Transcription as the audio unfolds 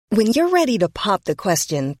When you're ready to pop the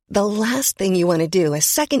question, the last thing you want to do is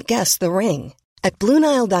second-guess the ring. At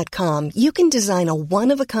BlueNile.com, you can design a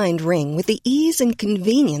one-of-a-kind ring with the ease and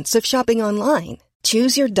convenience of shopping online.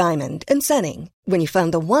 Choose your diamond and setting. When you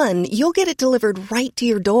find the one, you'll get it delivered right to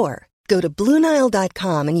your door. Go to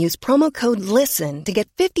BlueNile.com and use promo code LISTEN to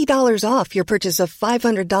get $50 off your purchase of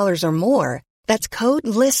 $500 or more. That's code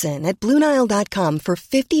LISTEN at BlueNile.com for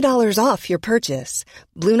 $50 off your purchase.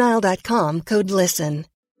 BlueNile.com, code LISTEN.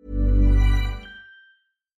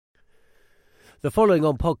 The following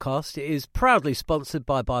on podcast is proudly sponsored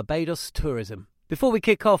by Barbados Tourism. Before we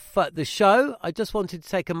kick off the show, I just wanted to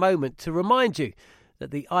take a moment to remind you that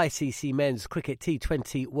the ICC Men's Cricket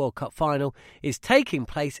T20 World Cup Final is taking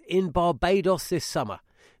place in Barbados this summer.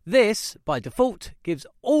 This, by default, gives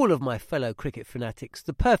all of my fellow cricket fanatics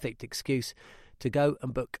the perfect excuse to go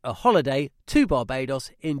and book a holiday to Barbados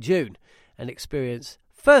in June and experience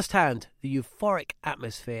firsthand the euphoric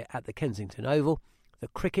atmosphere at the Kensington Oval, the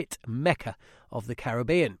cricket mecca of the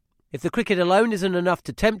Caribbean. If the cricket alone isn't enough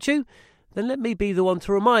to tempt you, then let me be the one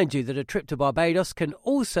to remind you that a trip to Barbados can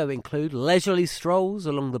also include leisurely strolls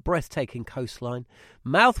along the breathtaking coastline,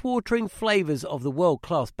 mouth-watering flavours of the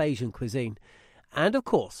world-class Bajan cuisine, and, of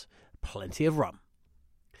course, plenty of rum.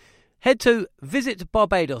 Head to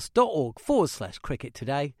visitbarbados.org/cricket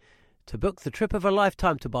today to book the trip of a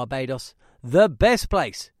lifetime to Barbados, the best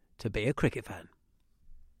place to be a cricket fan.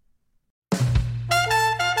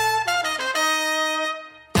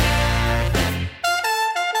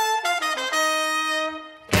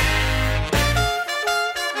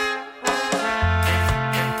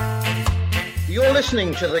 You're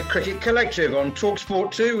listening to the Cricket Collective on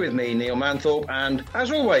TalkSport 2 with me, Neil Manthorpe, and,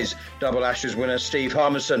 as always, double Ashes winner Steve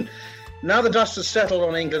Harmison. Now the dust has settled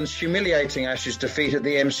on England's humiliating Ashes defeat at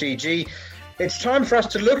the MCG, it's time for us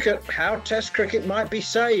to look at how Test cricket might be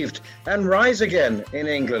saved and rise again in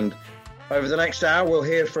England. Over the next hour, we'll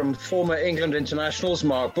hear from former England internationals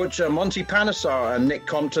Mark Butcher, Monty Panesar and Nick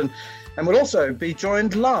Compton, and we'll also be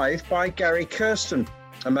joined live by Gary Kirsten,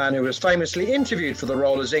 a man who was famously interviewed for the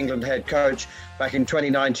role as England head coach back in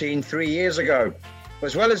 2019, 3 years ago.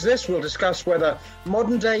 As well as this, we'll discuss whether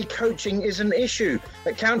modern-day coaching is an issue,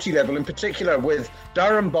 at county level in particular, with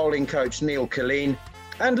Durham bowling coach Neil Killeen,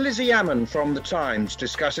 and Lizzie Ammon from The Times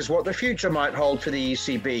discusses what the future might hold for the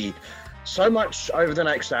ECB. So much over the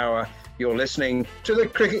next hour. You're listening to the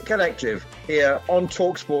Cricket Collective here on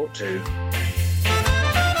TalkSport 2.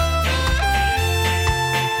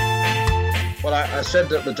 Well, I said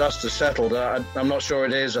that the dust has settled. I'm not sure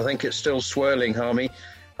it is. I think it's still swirling, Harmy.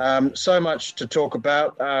 So much to talk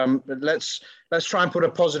about. Let's try and put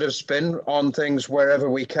a positive spin on things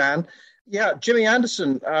wherever we can. Yeah, Jimmy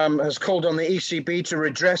Anderson has called on the ECB to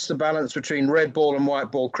redress the balance between red ball and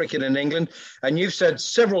white ball cricket in England. And you've said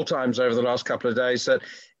several times over the last couple of days that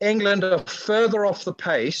England are further off the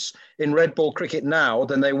pace in red ball cricket now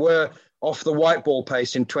than they were off the white ball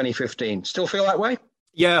pace in 2015. Still feel that way?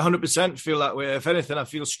 Yeah, 100% feel that way. If anything, I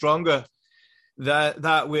feel stronger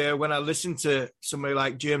that way when I listen to somebody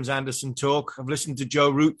like James Anderson talk. I've listened to Joe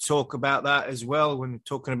Root talk about that as well when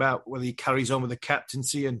talking about whether he carries on with the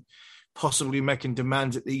captaincy and possibly making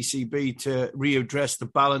demands at the ECB to readdress the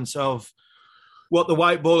balance of what the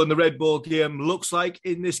white ball and the red ball game looks like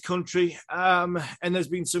in this country. And there's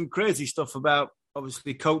been some crazy stuff about,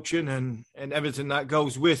 obviously, coaching and everything that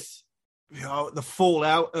goes with the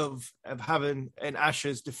fallout of having an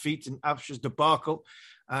Ashes defeat and Ashes debacle.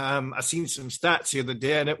 I seen some stats the other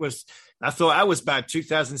day, and I thought I was bad.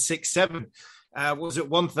 2006-07 was it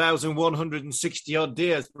 1,160 odd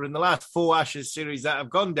days? But in the last 4 Ashes series that have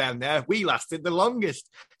gone down there, we lasted the longest.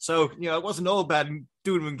 So it wasn't all bad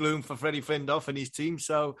doom and gloom for Freddie Flintoff and his team.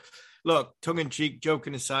 So look, tongue in cheek,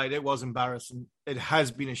 joking aside, it was embarrassing. It has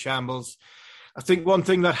been a shambles. I think one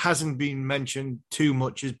thing that hasn't been mentioned too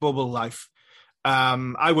much is bubble life.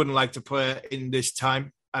 I wouldn't like to play in this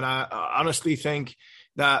time. And I honestly think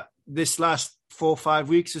that this last 4 or 5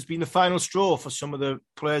 weeks has been the final straw for some of the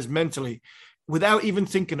players mentally without even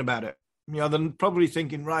thinking about it. They're probably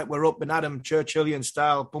thinking, right, we're up and at 'em, Churchillian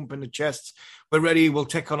style, pumping the chests. We're ready. We'll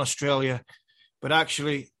take on Australia. But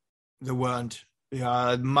actually, they weren't. They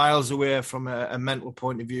are miles away from a mental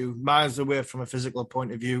point of view, miles away from a physical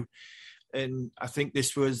point of view. And I think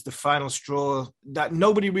this was the final straw that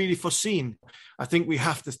nobody really foreseen. I think we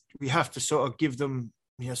have to sort of give them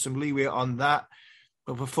some leeway on that.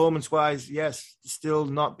 But performance-wise, yes, still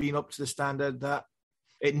not being up to the standard that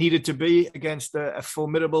it needed to be against a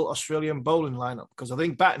formidable Australian bowling lineup. Because I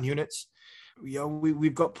think batting units,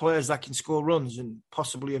 we've got players that can score runs and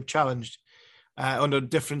possibly have challenged under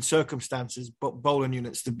different circumstances. But bowling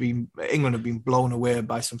units, England have been blown away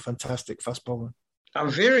by some fantastic fast bowling. I'm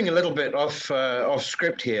veering a little bit off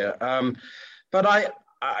script here, but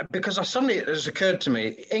because suddenly it has occurred to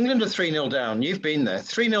me, England are 3-0 down. You've been there,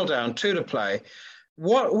 3-0 down, 2 to play.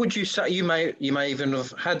 What would you say? You may even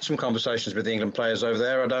have had some conversations with the England players over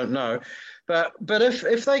there. I don't know, but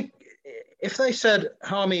if they said,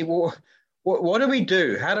 Harmy, what do we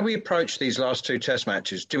do? How do we approach these last 2 Test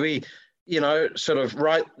matches? Do we, sort of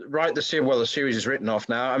write the series? Well, the series is written off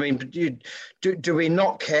now. I mean, do we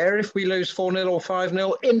not care if we lose 4-0 or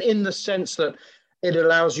 5-0 in the sense that it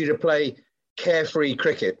allows you to play carefree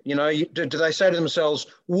cricket? Do they say to themselves,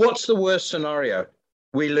 what's the worst scenario?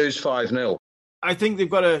 We lose 5-0. I think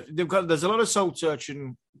there's a lot of soul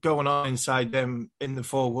searching going on inside them in the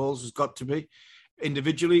 4 walls. There's got to be,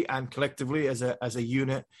 individually and collectively as a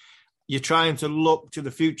unit. You're trying to look to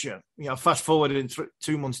the future. Fast forward in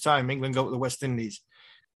 2 months' time, England go to the West Indies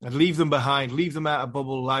and leave them behind, leave them out of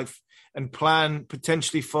bubble life, and plan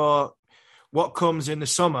potentially for what comes in the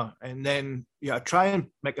summer, and then try and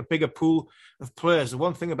make a bigger pool of players. The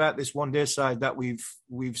one thing about this one-day side that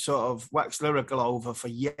we've sort of waxed lyrical over for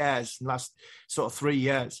years, last sort of 3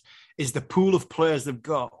 years, is the pool of players they've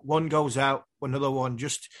got. One goes out, another one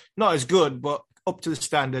just not as good, but up to the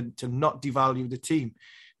standard to not devalue the team.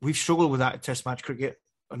 We've struggled with that at Test match cricket,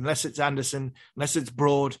 unless it's Anderson, unless it's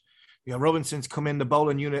Broad. Robinson's come in the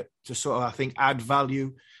bowling unit to sort of, I think, add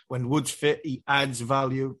value. When Wood's fit, he adds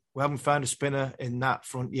value. We haven't found a spinner in that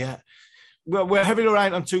front yet. We're heavily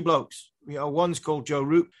reliant on 2 blokes. One's called Joe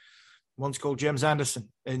Root, one's called James Anderson.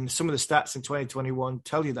 And some of the stats in 2021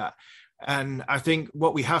 tell you that. And I think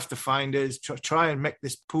what we have to find is to try and make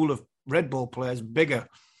this pool of red ball players bigger.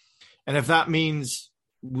 And if that means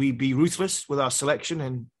we be ruthless with our selection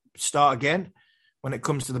and start again when it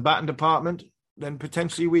comes to the batting department, then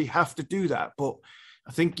potentially we have to do that. But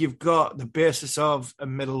I think you've got the basis of a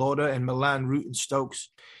middle order in Milan, Root and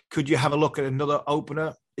Stokes. Could you have a look at another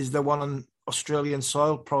opener? Is there one on Australian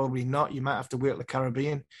soil? Probably not. You might have to wait at the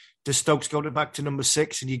Caribbean. Does Stokes go back to number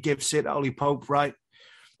 6 and you give Sid Ollie Pope, right?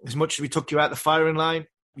 As much as we took you out the firing line,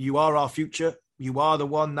 you are our future. You are the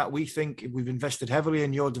one that we think, if we've invested heavily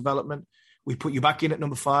in your development, we put you back in at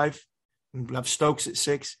number 5 and we'll have Stokes at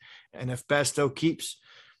 6. And if Bairstow keeps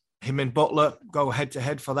him and Butler go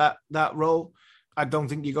head-to-head for that role, I don't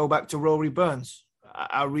think you go back to Rory Burns.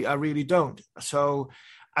 I really don't. So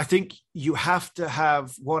I think you have to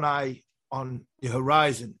have one eye on the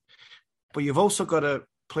horizon, but you've also got to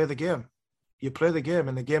play the game. You play the game,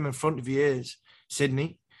 and the game in front of you is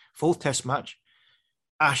Sydney, full Test match,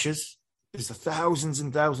 Ashes. There's thousands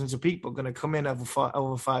and thousands of people going to come in over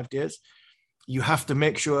 5 days. You have to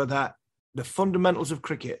make sure that the fundamentals of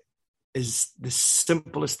cricket is the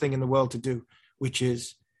simplest thing in the world to do, which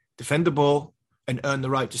is defend the ball and earn the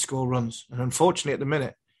right to score runs. And unfortunately, at the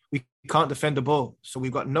minute, we can't defend the ball. So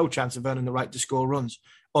we've got no chance of earning the right to score runs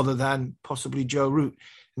other than possibly Joe Root.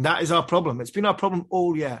 And that is our problem. It's been our problem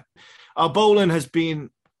all year. Our bowling has been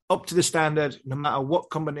up to the standard no matter what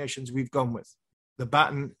combinations we've gone with. The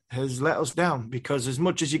batting has let us down because as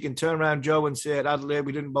much as you can turn around Joe and say at Adelaide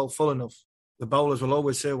we didn't bowl full enough, the bowlers will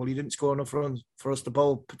always say, well, he didn't score enough runs for us to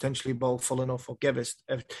potentially bowl full enough or give us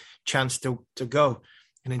a chance to go.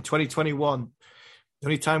 And in 2021, the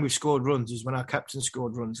only time we've scored runs is when our captain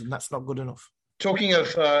scored runs, and that's not good enough. Talking of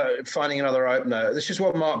finding another opener, this is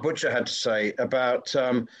what Mark Butcher had to say about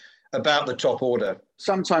the top order.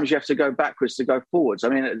 Sometimes you have to go backwards to go forwards. I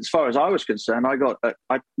mean, as far as I was concerned,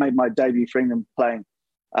 I made my debut for England playing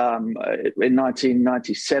in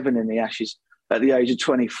 1997 in the Ashes at the age of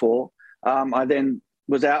 24. I then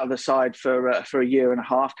was out of the side for a year and a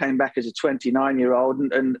half, came back as a 29-year-old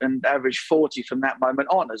and averaged 40 from that moment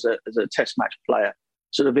on as a Test match player,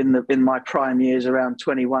 sort of in my prime years around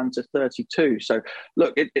 21 to 32. So,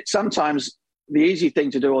 look, it sometimes the easy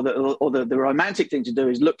thing to do or the romantic thing to do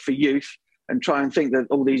is look for youth and try and think that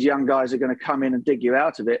all these young guys are going to come in and dig you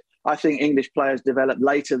out of it. I think English players develop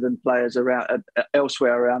later than players around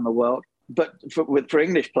elsewhere around the world. But for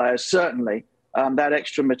English players, certainly, that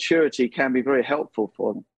extra maturity can be very helpful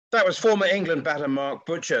for them. That was former England batter Mark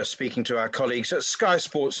Butcher speaking to our colleagues at Sky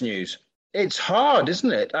Sports News. It's hard,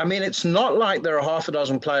 isn't it? I mean, it's not like there are half a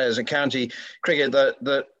dozen players in county cricket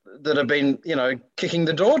that have been, kicking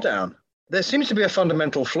the door down. There seems to be a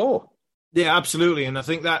fundamental flaw. Yeah, absolutely. And I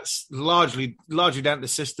think that's largely down to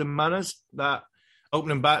system manners, that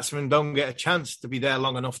opening batsmen don't get a chance to be there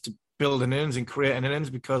long enough to build an innings and create an innings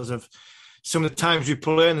because of some of the times we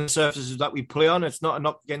play and the surfaces that we play on. It's not a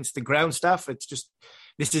knock against the ground staff. It's just,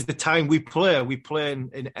 this is the time we play. We play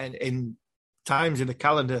in times in the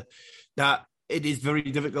calendar that it is very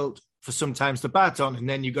difficult for sometimes to bat on. And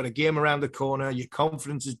then you've got a game around the corner. Your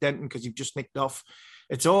confidence is denting because you've just nicked off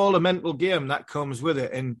It's all a mental game that comes with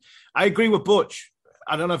it. And I agree with Butch.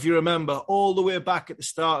 I don't know if you remember, all the way back at the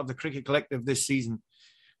start of the Cricket Collective this season,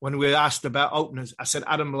 when we were asked about openers, I said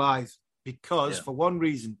Adam Lyth, because for one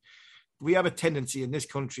reason, we have a tendency in this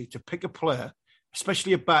country to pick a player,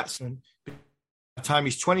 especially a batsman, by the time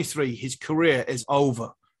he's 23, his career is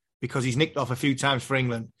over because he's nicked off a few times for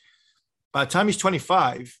England. By the time he's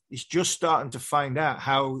 25, he's just starting to find out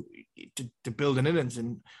how to build an innings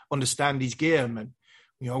and understand his game. And,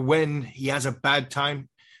 when he has a bad time,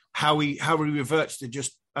 how he reverts to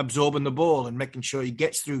just absorbing the ball and making sure he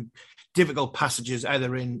gets through difficult passages,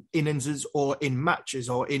 either in innings or in matches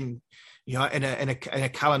or in a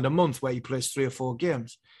calendar month where he plays 3 or 4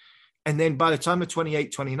 games. And then by the time they're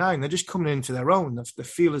 28, 29, they're just coming into their own. They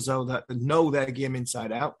feel as though that they know their game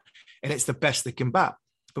inside out and it's the best they can bat.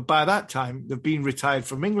 But by that time, they've been retired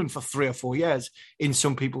from England for 3 or 4 years in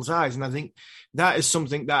some people's eyes. And I think that is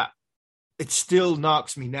something that it still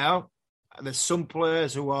knocks me now. There's some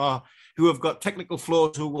players who have got technical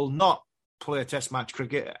flaws who will not play Test match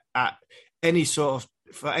cricket at any sort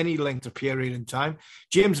of, for any length of period in time.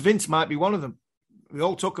 James Vince might be one of them. We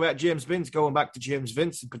all talk about James Vince, going back to James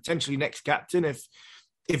Vince and potentially next captain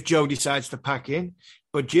if Joe decides to pack in.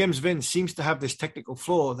 But James Vince seems to have this technical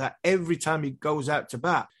flaw that every time he goes out to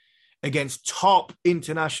bat against top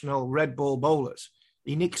international red ball bowlers,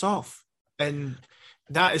 he nicks off. And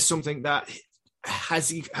that is something that, has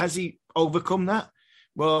he overcome that?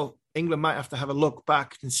 Well, England might have to have a look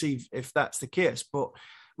back and see if that's the case. But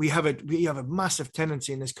we have a massive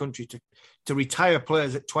tendency in this country to retire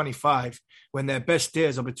players at 25 when their best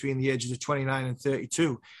days are between the ages of 29 and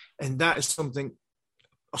 32. And that is something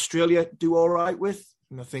Australia do all right with.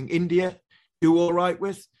 And I think India do all right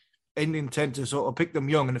with. Indian tend to sort of pick them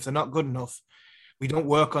young. And if they're not good enough, we don't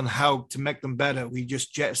work on how to make them better. We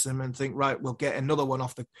just jettison them and think, right, we'll get another one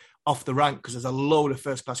off the rank because there's a load of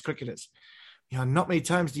first-class cricketers. Not many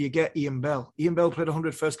times do you get Ian Bell. Ian Bell played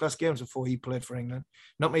 100 first-class games before he played for England.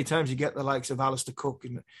 Not many times you get the likes of Alistair Cook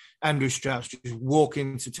and Andrew Strauss just walk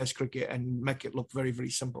into Test cricket and make it look very,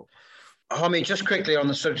 very simple. Harmy, just quickly on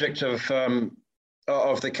the subject of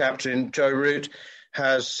the captain, Joe Root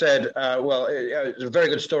has said, it's a very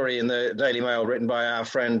good story in the Daily Mail written by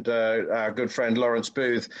our good friend Lawrence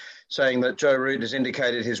Booth, saying that Joe Root has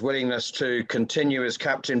indicated his willingness to continue as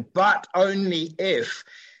captain, but only if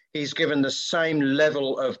he's given the same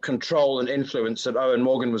level of control and influence that Owen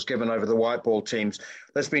Morgan was given over the white ball teams.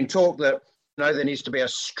 There's been talk that there needs to be a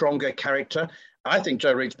stronger character. I think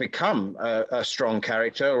Joe Root's become a strong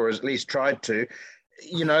character, or at least tried to.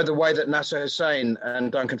 The way that Nasser Hussain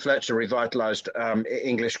and Duncan Fletcher revitalised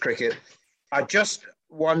English cricket. I just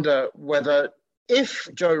wonder whether, if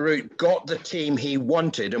Joe Root got the team he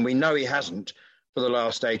wanted, and we know he hasn't for the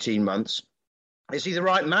last 18 months, is he the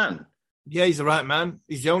right man? Yeah, he's the right man.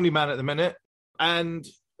 He's the only man at the minute. And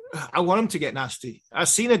I want him to get nasty. I've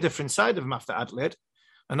seen a different side of him after Adelaide,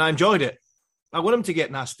 and I enjoyed it. I want him to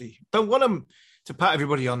get nasty. Don't want him to pat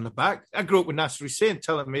everybody on the back. I grew up with Nasser Hussain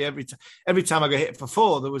telling me every time I got hit for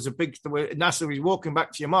 4, there was Nasser was walking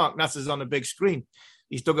back to your mark. Nasser's on a big screen.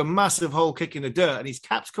 He's dug a massive hole kicking the dirt and his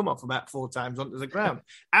cap's come off about 4 times onto the ground.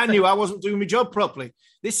 I knew I wasn't doing my job properly.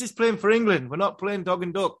 This is playing for England. We're not playing dog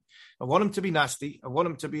and duck. I want him to be nasty. I want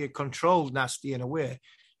him to be a controlled nasty in a way,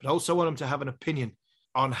 but I also want him to have an opinion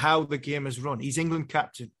on how the game is run. He's England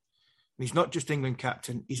captain. He's not just England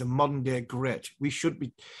captain. He's a modern day great. We should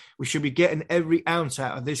be getting every ounce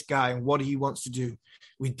out of this guy and what he wants to do.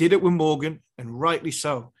 We did it with Morgan, and rightly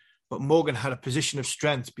so. But Morgan had a position of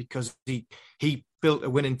strength because he built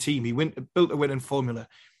a winning team. He built a winning formula.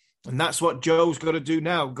 And that's what Joe's got to do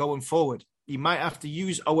now going forward. He might have to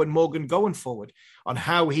use Owen Morgan going forward on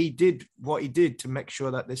how he did what he did to make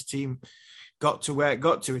sure that this team got to where it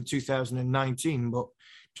got to in 2019. But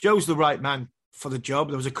Joe's the right man for the job.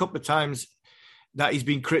 There was a couple of times that he's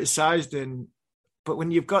been criticised, but when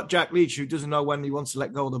you've got Jack Leach, who doesn't know when he wants to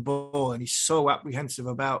let go of the ball, and he's so apprehensive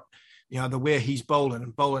about the way he's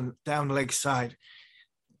bowling down the leg side,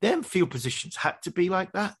 them field positions had to be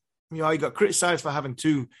like that. He got criticised for having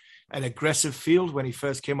an aggressive field when he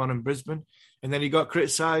first came on in Brisbane, and then he got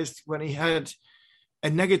criticised when he had a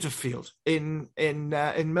negative field in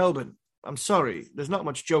Melbourne. I'm sorry, there's not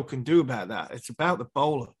much Joe can do about that. It's about the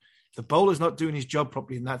bowler. The bowler's not doing his job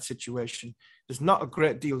properly in that situation. There's not a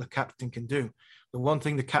great deal the captain can do. The one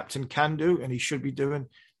thing the captain can do, and he should be doing,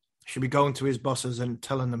 should be going to his bosses and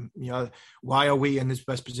telling them, why are we in this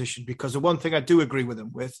best position? Because the one thing I do agree with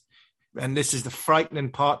him with, and this is the frightening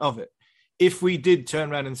part of it, if we did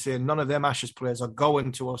turn around and say none of them Ashes players are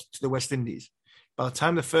going to the West Indies, by the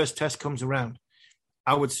time the first test comes around,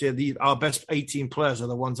 I would say our best 18 players are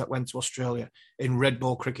the ones that went to Australia in red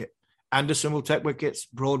ball cricket. Anderson will take wickets,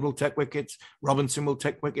 Broad will take wickets, Robinson will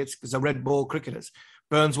take wickets because they're red ball cricketers.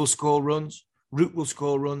 Burns will score runs, Root will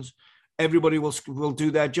score runs. Everybody will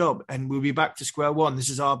do their job, and we'll be back to square one. This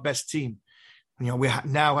is our best team. We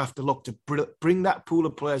now have to look to bring that pool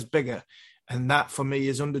of players bigger, and that for me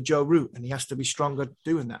is under Joe Root, and he has to be stronger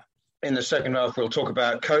doing that. In the second half, we'll talk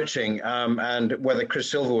about coaching and whether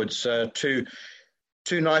Chris Silverwood's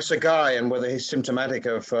too nice a guy and whether he's symptomatic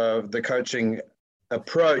of the coaching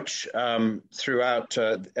approach throughout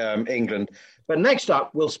England. But next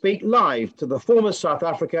up, we'll speak live to the former South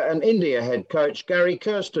Africa and India head coach, Gary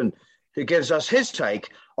Kirsten, who gives us his take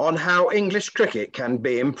on how English cricket can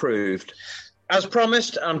be improved. As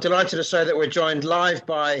promised, I'm delighted to say that we're joined live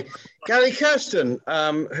by Gary Kirsten,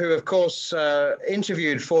 who, of course,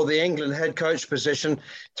 interviewed for the England head coach position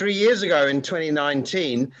 3 years ago in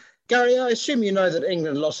 2019. Gary, I assume you know that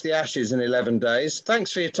England lost the Ashes in 11 days.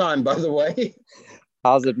 Thanks for your time, by the way.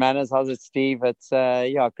 How's it, Manners? How's it, Steve? It's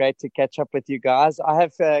great to catch up with you guys. I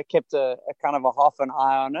have kept a kind of a half an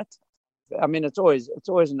eye on it. I mean, it's always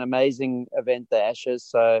an amazing event, the Ashes.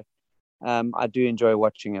 So I do enjoy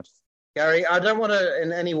watching it. Gary, I don't want to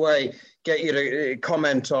in any way get you to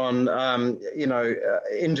comment on,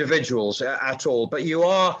 individuals at all, but you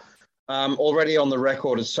are already on the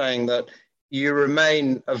record as saying that you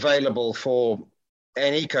remain available for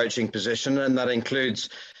any coaching position, and that includes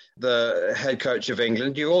the head coach of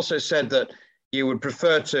England. You also said that you would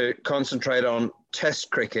prefer to concentrate on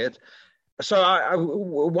Test cricket. So I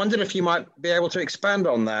wondered if you might be able to expand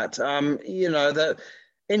on that. That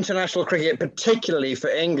international cricket, particularly for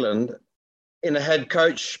England, in a head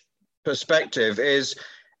coach perspective, is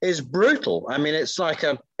brutal. I mean, it's like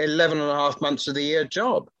a 11 and a half months of the year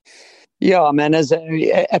job. Yeah, man,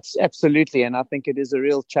 absolutely. And I think it is a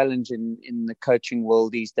real challenge in the coaching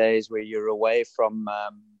world these days, where you're away from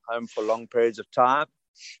home for long periods of time.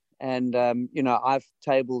 And, I've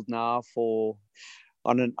tabled now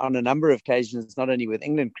on a number of occasions, not only with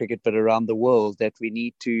England cricket, but around the world, that we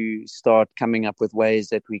need to start coming up with ways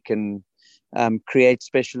that we can create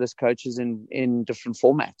specialist coaches in different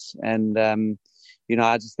formats. And,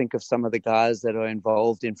 I just think of some of the guys that are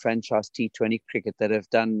involved in franchise T20 cricket that have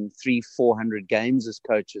done 300-400 games as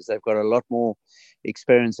coaches. They've got a lot more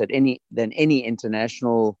experience than any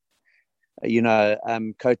international,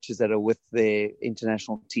 coaches that are with their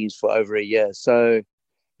international teams for over a year. So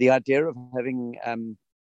the idea of having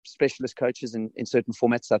specialist coaches in certain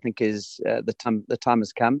formats, I think, is the time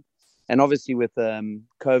has come. And obviously with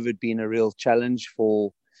COVID being a real challenge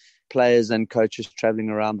for players and coaches traveling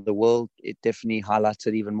around the world, it definitely highlights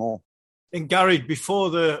it even more. And Gary, before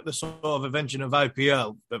the sort of invention of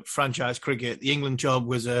IPL, the franchise cricket, the England job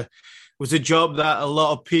was a job that a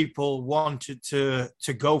lot of people wanted to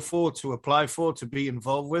go for, to apply for, to be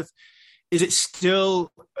involved with. Is it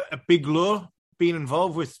still a big lure being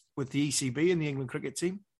involved with the ECB and the England cricket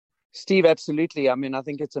team? Steve, absolutely. I mean, I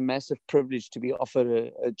think it's a massive privilege to be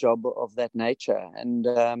offered a job of that nature.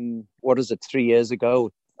 And what is it, 3 years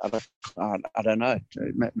ago? I don't know,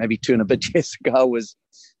 maybe 2 and a bit years ago, I was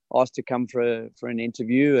asked to come for an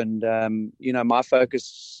interview. And, my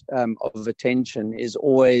focus of attention is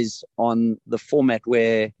always on the format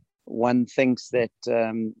where one thinks that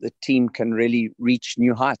the team can really reach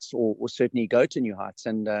new heights or certainly go to new heights.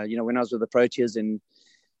 And, when I was with the Proteas in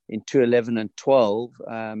 2011 and 12,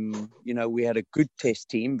 we had a good Test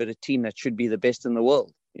team, but a team that should be the best in the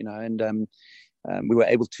world, and we were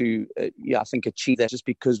able to, I think, achieve that just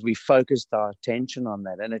because we focused our attention on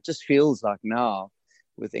that. And it just feels like now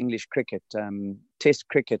with English cricket, Test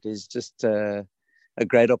cricket is just a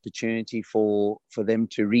great opportunity for them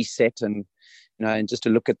to reset and just to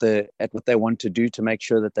look at what they want to do to make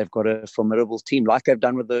sure that they've got a formidable team, like they've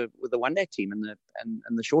done with the one-day team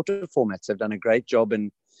and the shorter formats. They've done a great job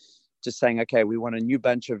in just saying, okay, we want a new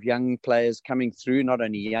bunch of young players coming through, not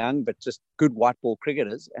only young, but just good white ball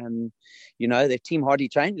cricketers. And, their team hardly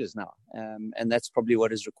changes now. And that's probably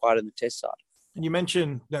what is required in the Test side. And you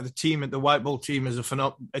mentioned that the team, the white ball team, is it's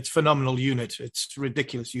a phenomenal unit. It's a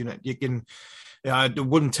ridiculous unit. It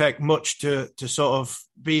wouldn't take much to sort of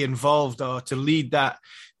be involved or to lead that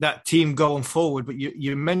team going forward. But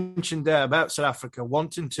you mentioned there about South Africa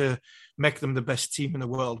wanting to make them the best team in the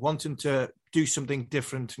world, wanting to do something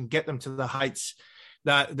different and get them to the heights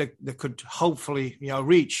that they could hopefully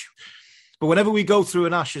reach. But whenever we go through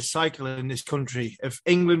an Ashes cycle in this country, if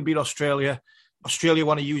England beat Australia, Australia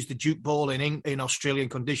want to use the Duke ball in Australian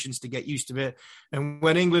conditions to get used to it. And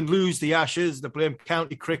when England lose the Ashes, they blame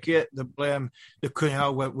county cricket. They blame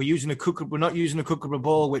we're using we're not using a Kookaburra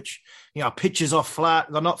ball, which pitches are flat.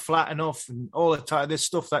 They're not flat enough, and all the time this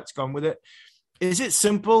stuff that's gone with it. Is it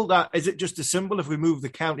simple? Is it just as simple if we move the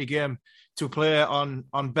county game to play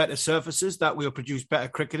on better surfaces that we'll produce better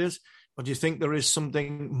cricketers? Or do you think there is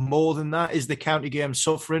something more than that? Is the county game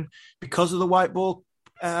suffering because of the white ball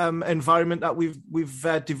environment that we've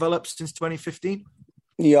developed since 2015?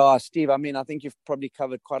 Yeah, Steve, I mean, I think you've probably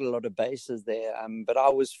covered quite a lot of bases there. But I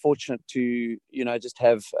was fortunate to, just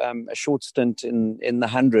have a short stint in the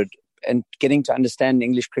 100 and getting to understand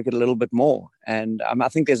English cricket a little bit more. And I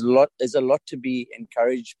think there's a lot to be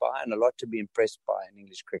encouraged by and a lot to be impressed by in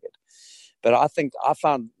English cricket. But I think I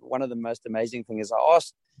found one of the most amazing things is I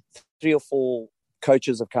asked 3 or 4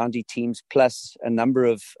 coaches of county teams plus a number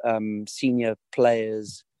of senior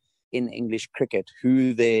players in English cricket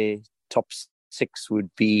who their top 6 would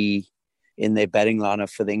be in their batting lineup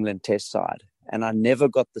for the England Test side. And I never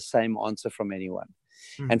got the same answer from anyone.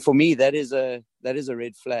 And for me, that is a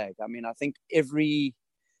red flag. I mean, I think every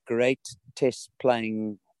great Test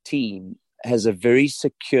playing team has a very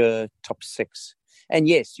secure top 6. And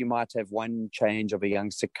yes, you might have one change of a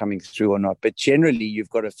youngster coming through or not, but generally you've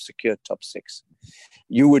got a secure top 6.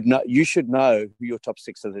 You should know who your top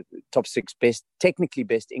 6 are, the top 6 technically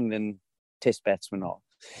best England Test batsmen are.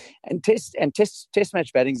 And test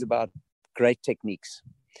match batting is about great techniques.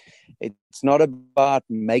 It's not about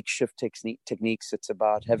makeshift techniques. It's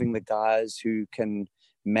about having the guys who can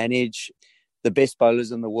manage the best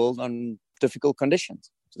bowlers in the world on difficult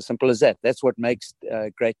conditions. It's as simple as that. That's what makes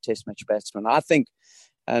great Test match batsmen. I think,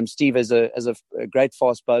 Steve, as a great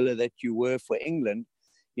fast bowler that you were for England,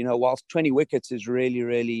 whilst 20 wickets is really,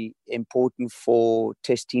 really important for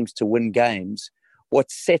Test teams to win games, what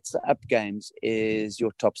sets up games is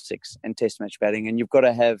your top 6 and Test match batting, and you've got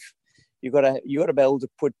to be able to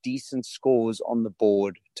put decent scores on the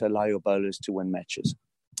board to allow your bowlers to win matches.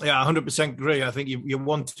 Yeah, 100% agree. I think your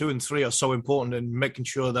 1, 2, and 3 are so important in making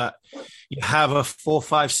sure that you have a 4,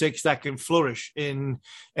 5, 6 that can flourish in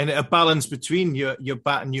a balance between your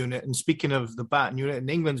batting unit. And speaking of the batting unit and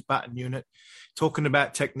England's batting unit, talking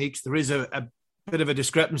about techniques, there is a bit of a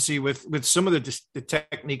discrepancy with some of the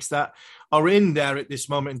techniques that are in there at this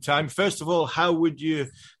moment in time. First of all, how do you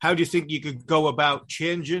think you could go about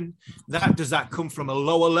changing that? Does that come from a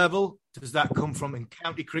lower level? Does that come from in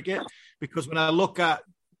county cricket? Because when I look at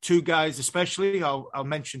 2 guys especially, I'll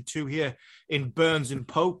mention 2 here in Burns and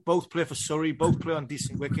Pope, both play for Surrey, both play on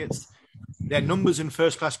decent wickets. Their numbers in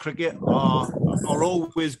first-class cricket are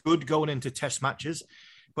always good going into Test matches,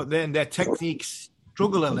 but then their techniques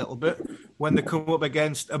struggle a little bit when they come up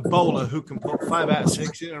against a bowler who can put 5 out of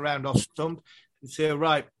 6 in a round off stump and say,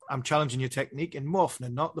 right, I'm challenging your technique, and more often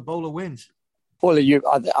than not, the bowler wins. Well,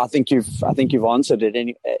 I think you've answered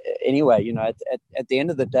it anyway. At the end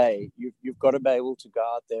of the day, you've got to be able to go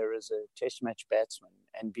out there as a Test match batsman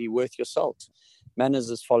and be worth your salt. Manners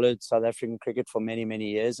has followed South African cricket for many, many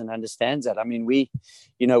years and understands that. I mean, we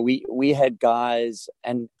had guys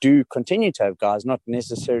and do continue to have guys, not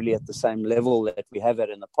necessarily at the same level that we have had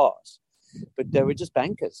in the past, but they were just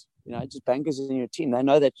bankers. Just bankers in your team. They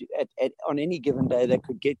know that on any given day they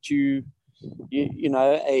could get you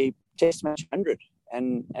a Test match 100,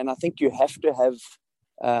 and I think you have to have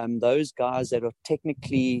those guys that are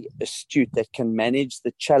technically astute, that can manage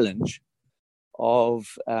the challenge of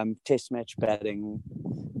Test match batting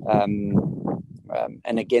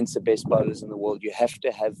and against the best bowlers in the world. You have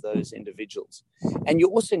to have those individuals, and you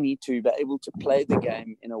also need to be able to play the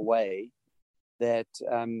game in a way that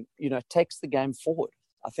takes the game forward.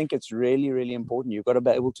 I think it's really, really important. You've got to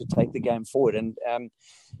be able to take the game forward. And,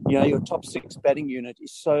 your top 6 batting unit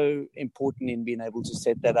is so important in being able to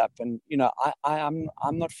set that up. And, I'm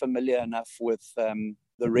not familiar enough with the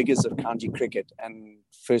rigors of county cricket and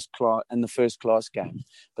the first class game.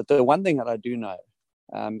 But the one thing that I do know,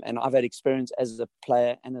 and I've had experience as a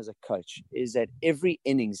player and as a coach, is that every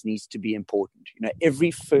innings needs to be important.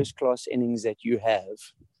 Every first class innings that you have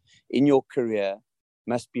in your career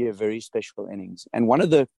must be a very special innings. And one of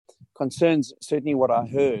the concerns, certainly what I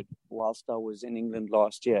heard whilst I was in England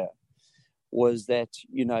last year, was that,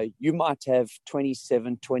 you might have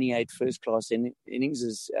 27, 28 first-class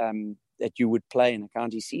innings that you would play in a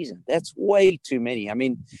county season. That's way too many. I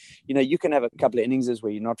mean, you can have a couple of innings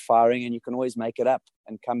where you're not firing and you can always make it up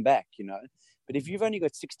and come back, But if you've only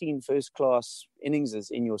got 16 first-class innings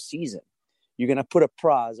in your season, you're going to put a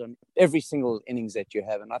prize on every single innings that you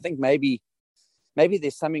have. And I think maybe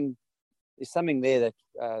there's something there that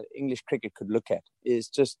English cricket could look at, is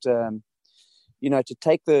just, to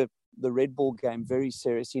take the the red ball game very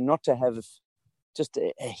seriously, not to have just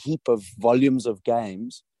a heap of volumes of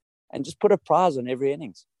games, and just put a prize on every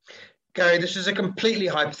innings. Gary, this is a completely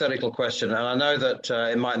hypothetical question, and I know that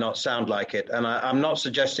it might not sound like it, and I'm not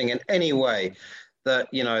suggesting in any way that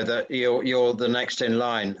that you're the next in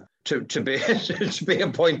line to be to be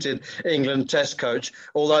appointed England Test coach,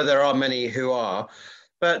 although there are many who are.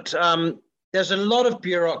 But there's a lot of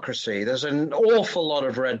bureaucracy. There's an awful lot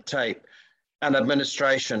of red tape and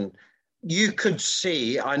administration. You could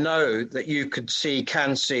see, I know that you can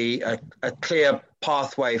see a clear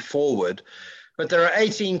pathway forward. But there are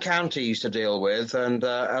 18 counties to deal with and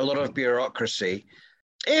a lot of bureaucracy.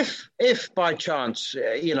 If by chance,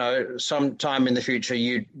 sometime in the future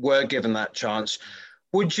you were given that chance,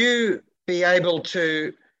 would you be able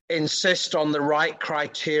to insist on the right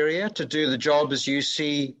criteria to do the job as you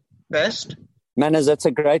see best? Manners, that's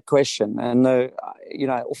a great question. And,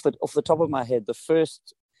 off the top of my head, the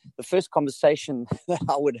first conversation that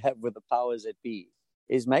I would have with the powers that be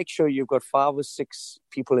is make sure you've got 5 or 6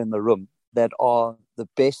 people in the room that are the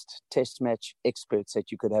best test match experts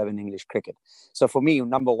that you could have in English cricket. So for me,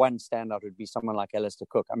 number one standout would be someone like Alistair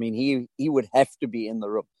Cook. I mean, he would have to be in the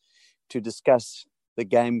room to discuss the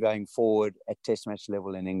game going forward at test match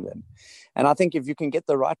level in England. And I think if you can get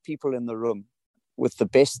the right people in the room with the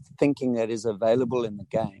best thinking that is available in the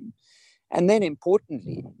game, and then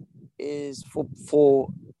importantly is for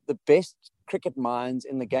the best cricket minds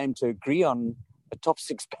in the game to agree on a top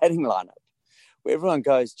 6 batting lineup, where everyone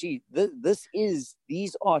goes, gee,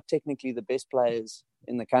 these are technically the best players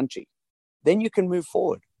in the country, then you can move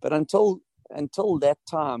forward. But until that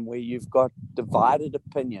time where you've got divided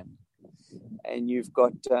opinion and you've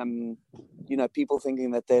got, people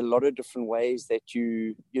thinking that there are a lot of different ways that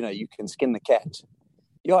you can skin the cat.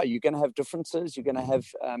 Yeah, you're going to have differences. You're going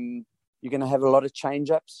to have a lot of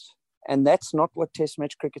change-ups. And that's not what Test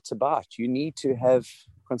match cricket's about. You need to have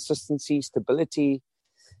consistency, stability.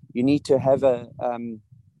 You need to have a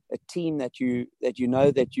team that you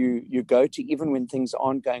go to even when things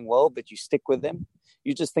aren't going well, but you stick with them.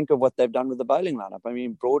 You just think of what they've done with the bowling lineup. I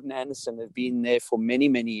mean, Broad and Anderson have been there for many,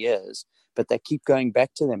 many years, but they keep going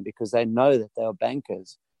back to them because they know that they are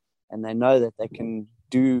bankers and they know that they can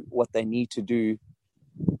do what they need to do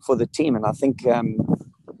for the team. And I think,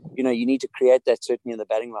 you need to create that certainly in the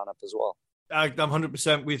batting lineup as well. I'm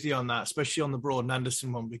 100% with you on that, especially on the Broad and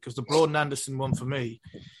Anderson one, because the Broad and Anderson one for me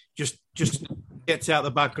just gets out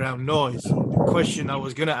the background noise. The question I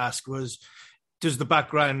was going to ask was, does the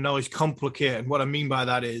background noise complicate? And what I mean by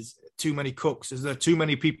that is too many cooks. Is there too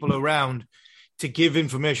many people around to give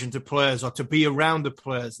information to players or to be around the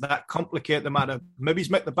players that complicate the matter? Maybe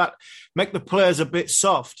make the players a bit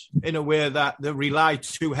soft in a way that they rely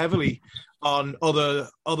too heavily on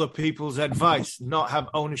other people's advice, not have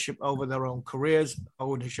ownership over their own careers,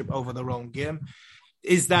 ownership over their own game.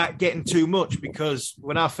 Is that getting too much? Because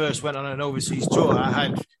when I first went on an overseas tour, I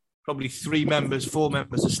had probably 4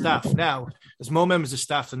 members of staff. Now there's more members of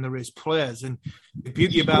staff than there is players. And the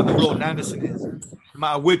beauty about the Broad and Anderson is no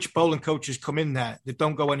matter which bowling coaches come in there, they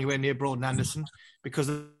don't go anywhere near Broad and Anderson because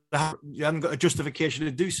you haven't got a justification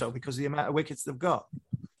to do so because of the amount of wickets they've got.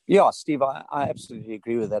 Yeah, Steve, I absolutely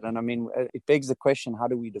agree with that. And I mean, it begs the question, how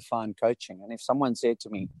do we define coaching? And if someone said to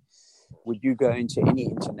me, would you go into any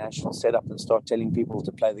international setup and start telling people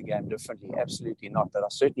to play the game differently? Absolutely not. But I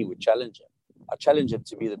certainly would challenge it. I challenge them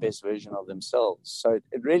to be the best version of themselves. So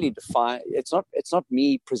it really it's not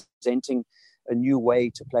me presenting a new way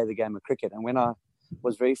to play the game of cricket. And when I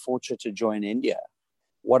was very fortunate to join India,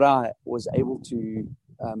 what I was able to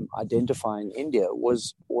identify in India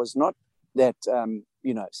was not that,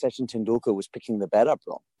 Sachin Tendulkar was picking the bat up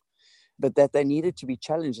wrong, but that they needed to be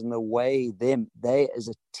challenged in the way they as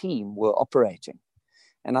a team were operating.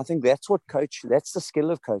 And I think that's the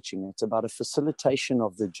skill of coaching. It's about a facilitation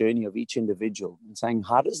of the journey of each individual and saying,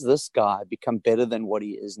 how does this guy become better than what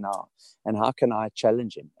he is now? And how can I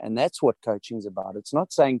challenge him? And that's what coaching is about. It's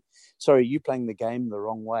not saying, sorry, you're playing the game the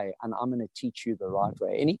wrong way and I'm going to teach you the right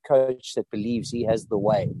way. Any coach that believes he has the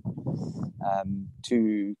way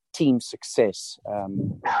to team success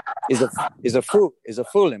is a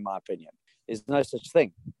fool, in my opinion. There's no such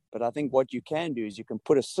thing. But I think what you can do is you can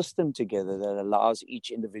put a system together that allows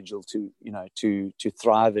each individual to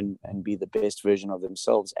thrive and be the best version of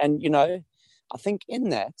themselves. And, I think in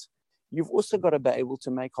that, you've also got to be able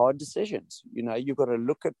to make hard decisions. You've got to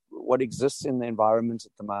look at what exists in the environment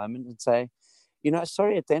at the moment and say, at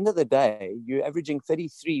the end of the day, you're averaging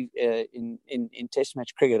 33 in test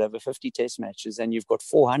match cricket over 50 test matches and you've got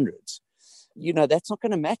 400s. That's not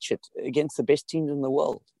going to match it against the best teams in the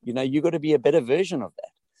world. You've got to be a better version of that.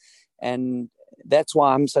 And that's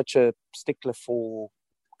why I'm such a stickler for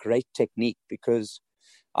great technique, because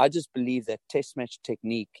I just believe that test match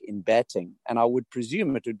technique in batting, and I would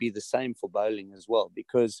presume it would be the same for bowling as well,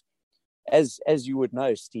 because as you would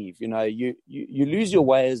know, Steve, you know, you lose your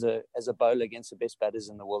way as a bowler against the best batters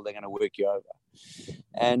in the world, they're going to work you over.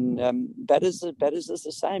 And batters is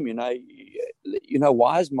the same, you know.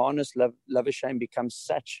 Why has Marnus Labuschagne become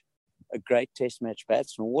such a great test match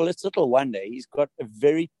batsman? Well, it's little wonder. He's got a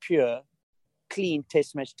very pure, clean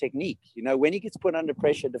test match technique. You know, when he gets put under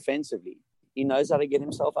pressure defensively, he knows how to get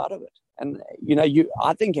himself out of it. And, you know,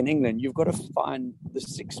 I think in England, you've got to find the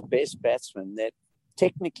 6 best batsmen that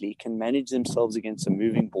technically can manage themselves against a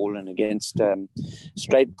moving ball and against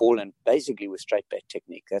straight ball, and basically with straight bat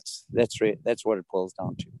technique. That's what it boils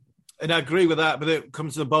down to. And I agree with that, but it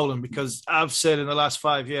comes to the bowling, because I've said in the last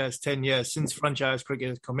 5 years, 10 years, since franchise cricket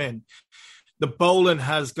has come in, the bowling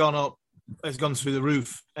has gone through the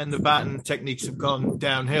roof, and the batting techniques have gone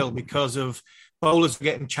downhill because of bowlers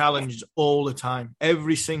getting challenged all the time.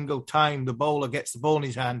 Every single time the bowler gets the ball in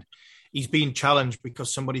his hand, he's being challenged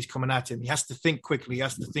because somebody's coming at him. He has to think quickly. He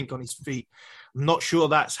has to think on his feet. I'm not sure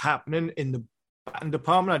that's happening in the batting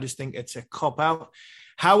department. I just think it's a cop-out.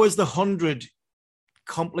 How is the 100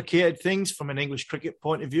 complicated things from an English cricket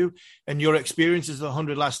point of view, and your experiences of the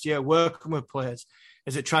 100 last year working with players?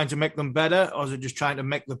 Is it trying to make them better, or is it just trying to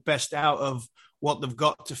make the best out of what they've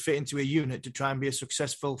got to fit into a unit to try and be a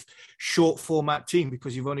successful short format team,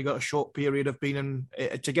 because you've only got a short period of being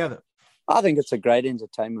together? I think it's a great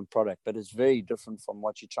entertainment product, but it's very different from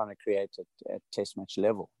what you're trying to create at test match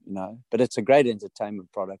level, you know. But it's a great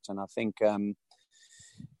entertainment product, and I think,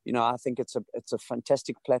 I think it's a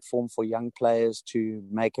fantastic platform for young players to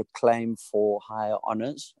make a claim for higher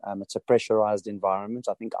honours. It's a pressurised environment.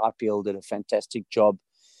 I think IPL did a fantastic job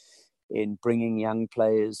in bringing young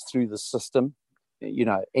players through the system. You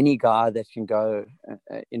know, any guy that can go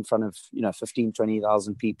in front of, 15,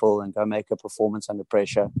 20,000 people and go make a performance under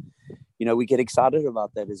pressure, you know, we get excited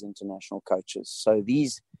about that as international coaches. So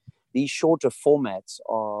these shorter formats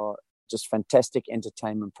are just fantastic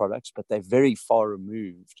entertainment products, but they're very far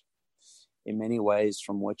removed in many ways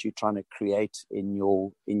from what you're trying to create in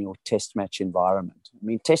your test match environment. I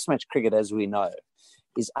mean, test match cricket, as we know,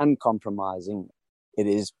 is uncompromising. It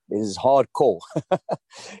is hardcore.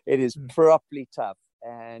 It is properly tough.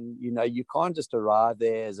 And, you know, you can't just arrive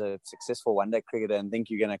there as a successful one-day cricketer and think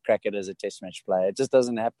you're going to crack it as a test match player. It just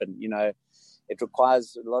doesn't happen. You know, it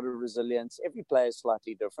requires a lot of resilience. Every player is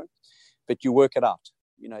slightly different, but you work it out.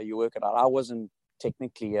 I wasn't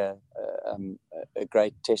technically a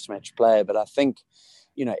great test match player, but I think,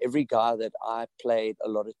 you know, every guy that I played a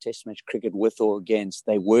lot of test match cricket with or against,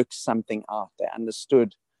 they worked something out. They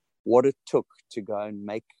understood what it took to go and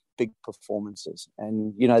make big performances.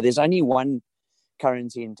 And, you know, there's only one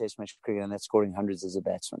currency in test match cricket, and that's scoring hundreds as a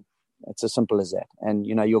batsman. It's as simple as that. And,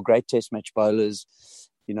 you know, your great test match bowlers,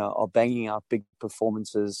 you know, are banging out big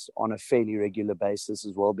performances on a fairly regular basis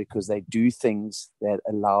as well, because they do things that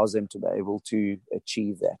allows them to be able to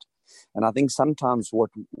achieve that. And I think sometimes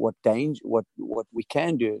what we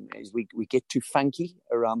can do is we get too funky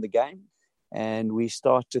around the game, and we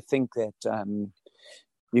start to think that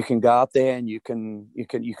you can go out there and you can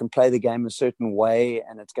play the game a certain way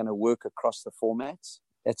and it's going to work across the formats.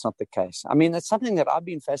 That's not the case. I mean, that's something that I've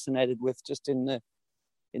been fascinated with just in the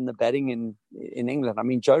batting in England. I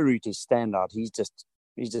mean, Joe Root is standout. He's just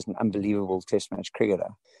an unbelievable test match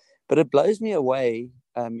cricketer. But it blows me away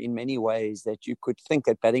in many ways that you could think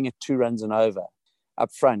that batting at 2 runs and over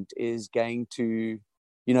up front is going to,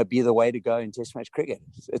 you know, be the way to go in test match cricket.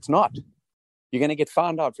 It's not. You're going to get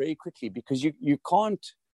found out very quickly, because you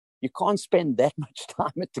can't spend that much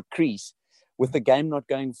time at the crease with the game not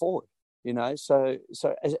going forward. You know, so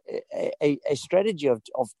a strategy of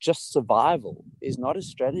just survival is not a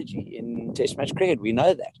strategy in test match cricket. We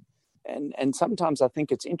know that. And sometimes I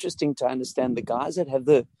think it's interesting to understand the guys that have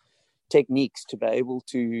the techniques to be able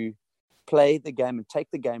to play the game and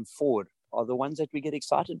take the game forward are the ones that we get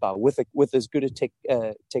excited by with as good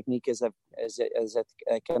a technique as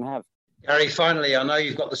it can have. Gary, finally, I know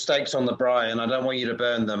you've got the stakes on the braai, and I don't want you to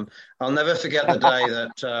burn them. I'll never forget the day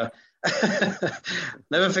that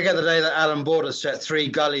never forget the day that Alan Border set 3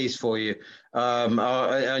 gullies for you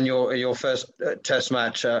on your first test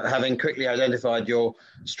match, having quickly identified your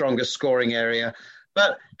strongest scoring area.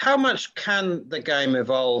 But how much can the game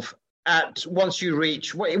evolve once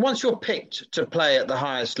you're picked to play at the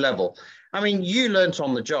highest level? I mean, you learnt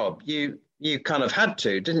on the job. You kind of had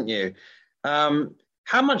to, didn't you?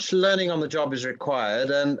 How much learning on the job is required,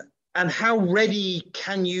 and how ready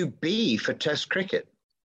can you be for Test cricket?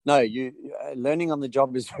 No, learning on the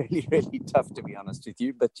job is really, really tough, to be honest with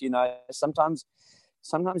you. But, you know, sometimes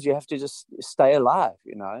sometimes you have to just stay alive,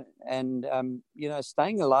 and,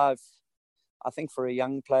 staying alive, I think for a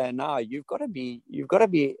young player now, you've got to be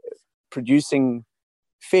producing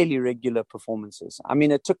fairly regular performances. I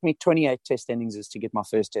mean, it took me 28 test innings to get my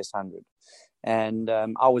first test 100. And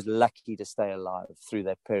I was lucky to stay alive through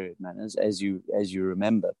that period, man, as you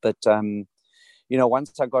remember. But,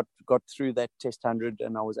 once I got through that test 100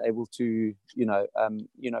 and I was able to,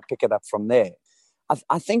 pick it up from there.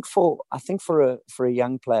 I think for a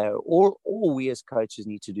young player, all we as coaches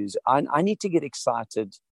need to do is I need to get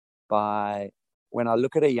excited by when I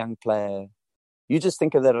look at a young player. You just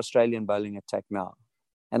think of that Australian bowling attack now.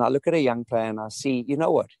 And I look at a young player and I see, you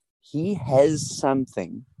know what? He has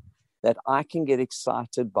something that I can get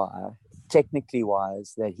excited by, technically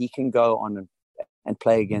wise, that he can go on and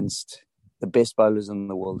play against the best bowlers in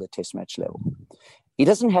the world at test match level. He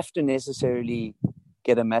doesn't have to necessarily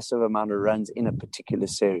get a massive amount of runs in a particular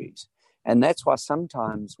series. And that's why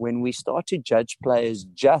sometimes when we start to judge players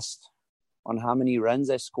just on how many runs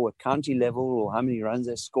they score at county level or how many runs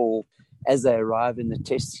they score as they arrive in the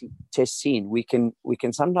test scene, we can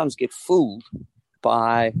sometimes get fooled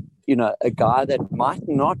by, a guy that might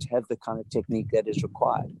not have the kind of technique that is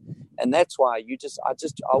required. And that's why I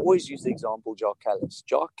always use the example, Jacques Kallis.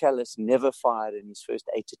 Jacques Kallis never fired in his first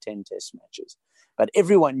 8 to 10 test matches, but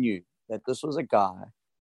everyone knew that this was a guy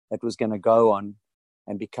that was going to go on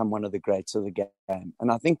and become one of the greats of the game.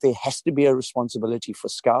 And I think there has to be a responsibility for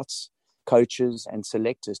scouts, coaches, and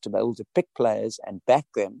selectors to be able to pick players and back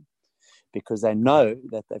them, because they know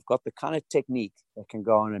that they've got the kind of technique that can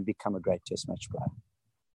go on and become a great test match player.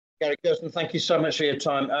 Gary Kirsten, thank you so much for your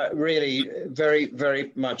time. Really, very,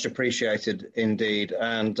 very much appreciated indeed.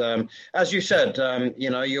 And as you said,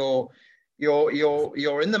 you're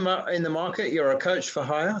in the market. You're a coach for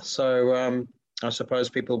hire. So I suppose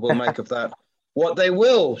people will make of that what they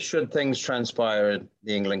will, should things transpire in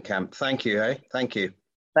the England camp. Thank you. Hey, thank you.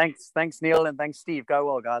 Thanks, Neil, and thanks, Steve. Go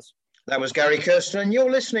well, guys. That was Gary Kirsten, and you're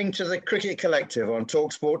listening to the Cricket Collective on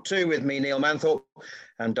TalkSport 2 with me, Neil Manthorpe,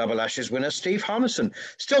 and Double Ashes winner Steve Harmison.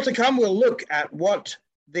 Still to come, we'll look at what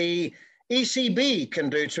the ECB can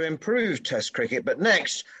do to improve Test cricket. But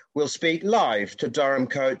next, we'll speak live to Durham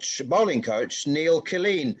bowling coach Neil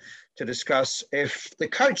Killeen to discuss if the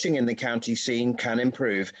coaching in the county scene can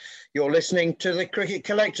improve. You're listening to the Cricket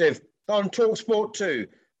Collective on TalkSport 2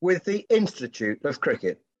 with the Institute of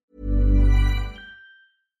Cricket.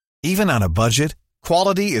 Even on a budget,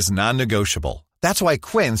 quality is non-negotiable. That's why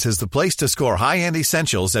Quince is the place to score high-end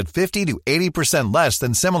essentials at 50 to 80% less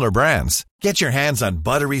than similar brands. Get your hands on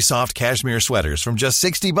buttery soft cashmere sweaters from just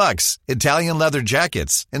 $60, Italian leather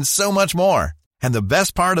jackets, and so much more. And the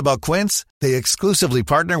best part about Quince, they exclusively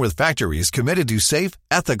partner with factories committed to safe,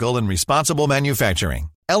 ethical, and responsible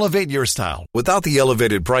manufacturing. Elevate your style without the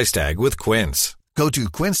elevated price tag with Quince. Go to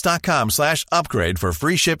quince.com/upgrade for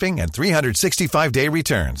free shipping and 365-day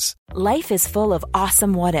returns. Life is full of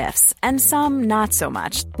awesome what-ifs, and some not so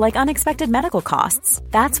much, like unexpected medical costs.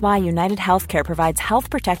 That's why United Healthcare provides Health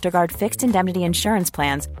Protector Guard fixed indemnity insurance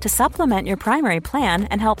plans to supplement your primary plan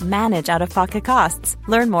and help manage out-of-pocket costs.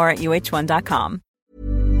 Learn more at uh1.com.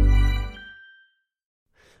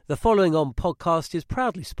 The following on podcast is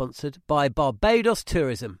proudly sponsored by Barbados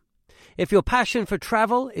Tourism. If your passion for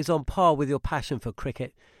travel is on par with your passion for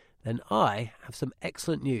cricket, then I have some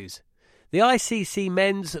excellent news. The ICC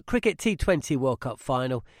Men's Cricket T20 World Cup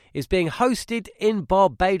Final is being hosted in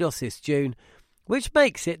Barbados this June, which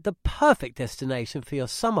makes it the perfect destination for your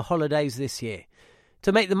summer holidays this year.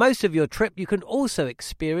 To make the most of your trip, you can also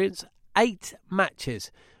experience 8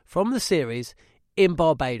 matches from the series in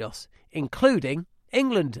Barbados, including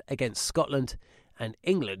England against Scotland and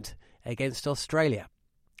England against Australia.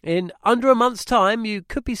 In under a month's time, you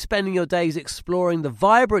could be spending your days exploring the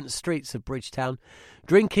vibrant streets of Bridgetown,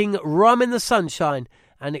 drinking rum in the sunshine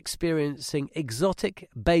and experiencing exotic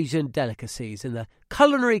Bajan delicacies in the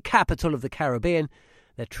culinary capital of the Caribbean.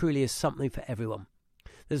 There truly is something for everyone.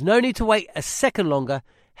 There's no need to wait a second longer.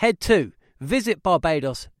 Head to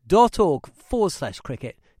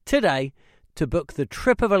visitbarbados.org/cricket today to book the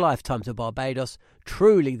trip of a lifetime to Barbados,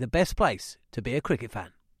 truly the best place to be a cricket fan.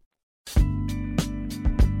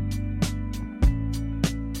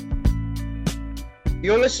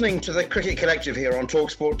 You're listening to the Cricket Collective here on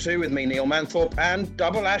TalkSport 2 with me, Neil Manthorpe, and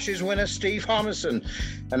Double Ashes winner Steve Harmison.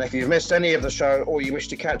 And if you've missed any of the show or you wish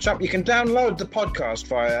to catch up, you can download the podcast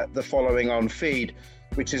via the following on feed,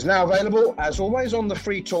 which is now available, as always, on the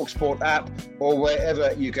free TalkSport app or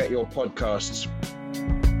wherever you get your podcasts.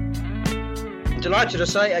 Delighted to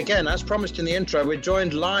say, again, as promised in the intro, we're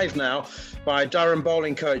joined live now by Durham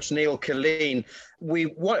bowling coach Neil Killeen.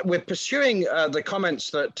 We're pursuing the comments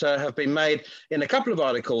that have been made in a couple of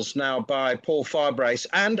articles now by Paul Farbrace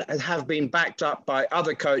and have been backed up by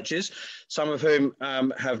other coaches, some of whom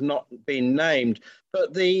have not been named.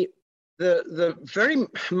 But the very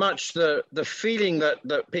much the feeling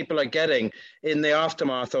that people are getting in the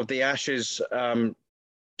aftermath of the Ashes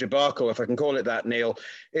debacle, if I can call it that, Neil,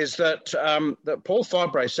 is that that Paul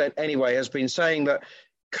Farbrace said anyway has been saying that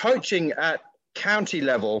coaching at county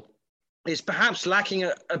level is perhaps lacking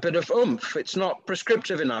a bit of oomph. It's not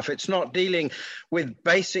prescriptive enough. It's not dealing with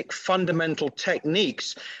basic fundamental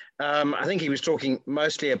techniques. I think he was talking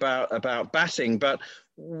mostly about batting, but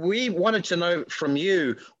we wanted to know from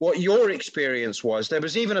you what your experience was. There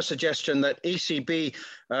was even a suggestion that ECB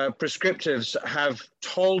prescriptives have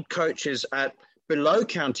told coaches at below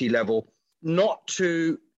county level not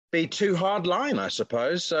to be too hard line, I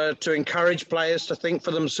suppose, to encourage players to think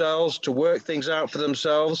for themselves, to work things out for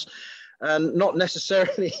themselves, and not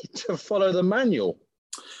necessarily to follow the manual.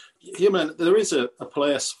 Yeah, man, there is a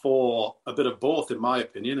place for a bit of both, in my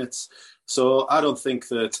opinion. So I don't think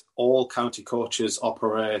that all county coaches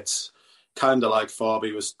operate kind of like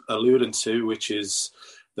Farby was alluding to, which is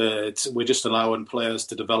that we're just allowing players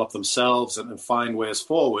to develop themselves and find ways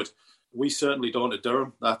forward. We certainly don't at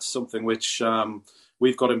Durham. That's something which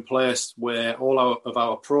we've got in place where all of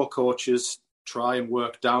our pro coaches try and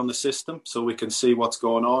work down the system so we can see what's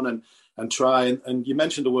going on and try. And you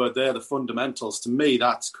mentioned the word there, the fundamentals. To me,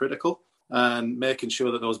 that's critical. And making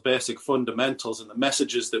sure that those basic fundamentals and the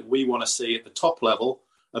messages that we want to see at the top level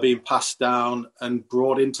are being passed down and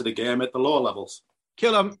brought into the game at the lower levels.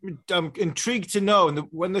 Kill, I'm intrigued to know, and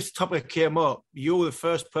when this topic came up, you were the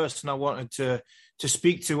first person I wanted to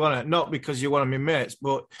speak to on it, not because you're one of my mates,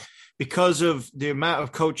 but because of the amount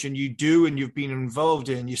of coaching you do and you've been involved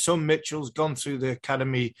in. Your son Mitchell's gone through the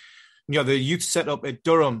academy, the youth set up at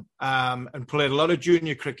Durham and played a lot of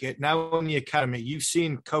junior cricket. Now in the academy, you've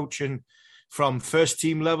seen coaching from first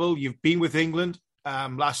team level. You've been with England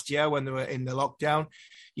last year when they were in the lockdown.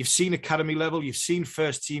 You've seen academy level. You've seen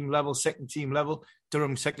first team level, second team level.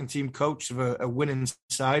 Durham second team coach of a winning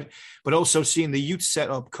side, but also seeing the youth set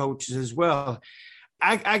up coaches as well.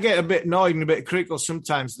 I get a bit annoyed and a bit critical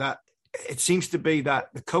sometimes that it seems to be that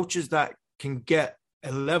the coaches that can get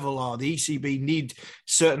a level, or the ECB need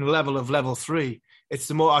certain level of level 3. It's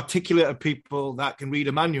the more articulate people that can read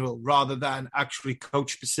a manual rather than actually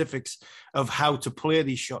coach specifics of how to play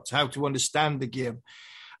these shots, how to understand the game.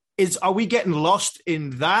 Are we getting lost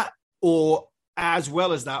in that, or as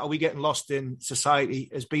well as that, are we getting lost in society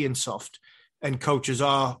as being soft and coaches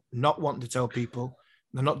are not wanting to tell people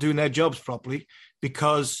they're not doing their jobs properly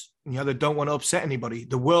because they don't want to upset anybody?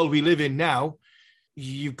 The world we live in now,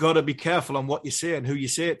 you've got to be careful on what you say and who you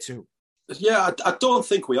say it to. Yeah, I don't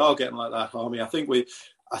think we are getting like that, Harmy. I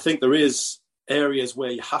think there is areas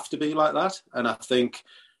where you have to be like that, and I think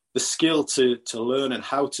the skill to learn and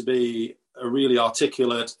how to be a really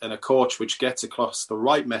articulate and a coach which gets across the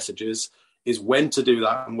right messages is when to do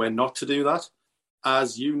that and when not to do that.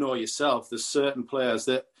 As you know yourself, there's certain players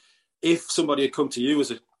that if somebody had come to you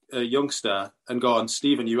as a youngster and gone,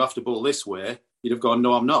 Stephen, you have to bowl this way, you'd have gone,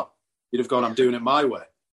 no, I'm not. You'd have gone, I'm doing it my way.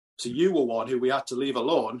 So you were one who we had to leave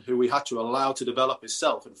alone, who we had to allow to develop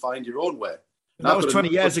himself and find your own way. And that was 20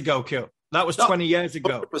 years ago, Kill. That was 20 years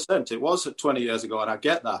ago. 100%. It was 20 years ago, and I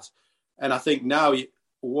get that. And I think now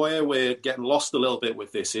where we're getting lost a little bit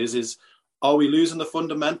with this is are we losing the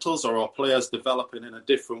fundamentals, or are players developing in a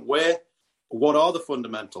different way? What are the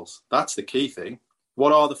fundamentals? That's the key thing.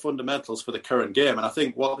 What are the fundamentals for the current game? And I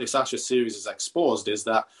think what this Ashes series has exposed is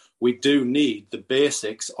that we do need the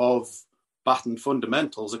basics of batting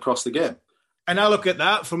fundamentals across the game. And I look at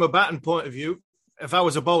that from a batting point of view. If I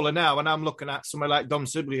was a bowler now and I'm looking at somebody like Dom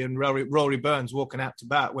Sibley and Rory Burns walking out to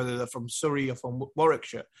bat, whether they're from Surrey or from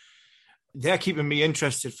Warwickshire, they're keeping me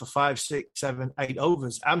interested for 5, 6, 7, 8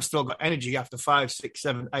 overs. I'm still got energy after 5, 6,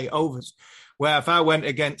 7, 8 overs. Where if I went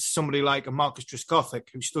against somebody like a Marcus Trescothick,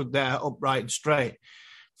 who stood there upright and straight,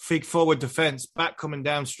 big forward defence, back coming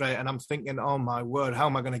down straight, and I'm thinking, oh my word, how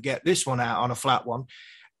am I going to get this one out on a flat one?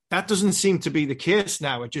 That doesn't seem to be the case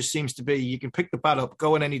now. It just seems to be you can pick the bat up,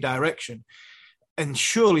 go in any direction. And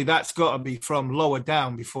surely that's got to be from lower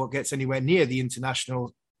down before it gets anywhere near the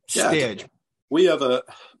international stage. We have a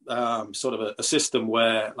sort of a system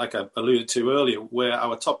where, like I alluded to earlier, where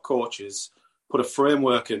our top coaches put a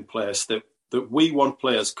framework in place that we want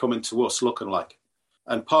players coming to us looking like.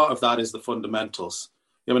 And part of that is the fundamentals.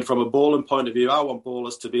 I mean, from a bowling point of view, I want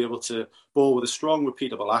bowlers to be able to bowl with a strong,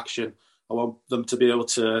 repeatable action. I want them to be able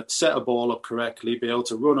to set a ball up correctly, be able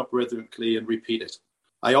to run up rhythmically and repeat it.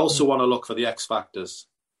 I also want to look for the X factors,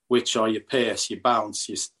 which are your pace, your bounce,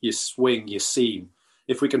 your swing, your seam.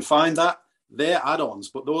 If we can find that, they're add-ons.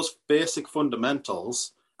 But those basic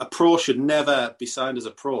fundamentals, a pro should never be signed as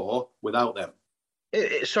a pro without them.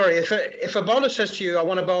 Sorry, if a bowler says to you, I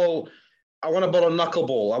want to bowl a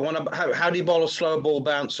knuckleball. How do you bowl a slow ball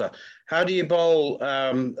bouncer? How do you bowl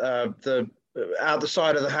the out the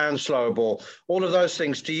side of the hand slow ball? All of those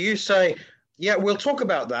things. Do you say, yeah, we'll talk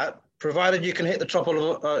about that, provided you can hit the top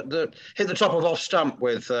of off stump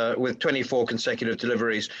with 24 consecutive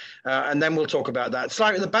deliveries, and then we'll talk about that. It's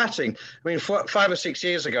like with the batting. I mean, 5 or 6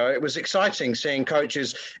 years ago, it was exciting seeing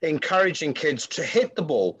coaches encouraging kids to hit the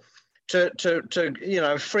ball,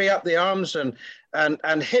 to free up the arms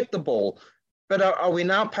and hit the ball. But are we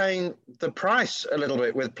now paying the price a little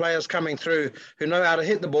bit with players coming through who know how to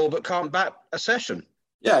hit the ball but can't bat a session?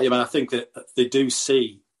 Yeah, I think that they do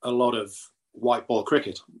see a lot of white ball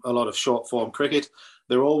cricket, a lot of short form cricket.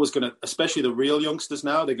 They're always going to, especially the real youngsters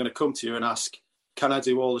now, they're going to come to you and ask, can I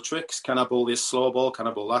do all the tricks? Can I bowl this slow ball? Can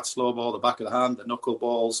I bowl that slow ball, the back of the hand, the knuckle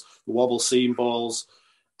balls, the wobble seam balls?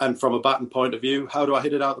 And from a batting point of view, how do I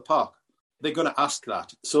hit it out the park? They're going to ask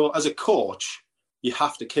that. So as a coach, you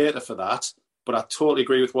have to cater for that. But I totally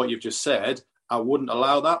agree with what you've just said. I wouldn't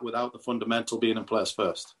allow that without the fundamental being in place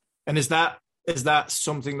first. And is that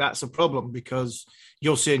something that's a problem? Because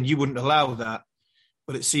you're saying you wouldn't allow that,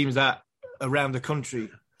 but it seems that around the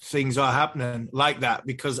country, things are happening like that,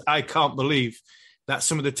 because I can't believe that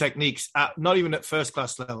some of the techniques, not even at first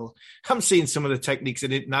class level, I'm seeing some of the techniques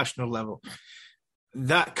at international level.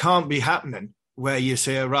 That can't be happening where you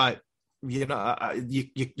say, all right, you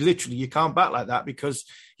literally you can't bat like that because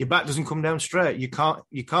your bat doesn't come down straight. You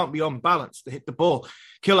can't be on balance to hit the ball.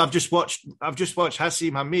 I've just watched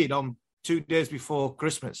Hasim Hamid on 2 days before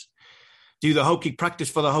Christmas do the hokey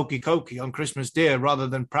practice for the hokey cokey on Christmas Day rather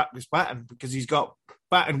than practice batting, because he's got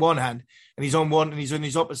bat in one hand and he's on one and he's on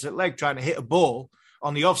his opposite leg trying to hit a ball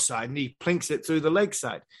on the offside and he plinks it through the leg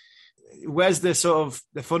side. Where's the sort of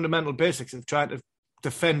the fundamental basics of trying to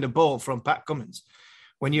defend a ball from Pat Cummins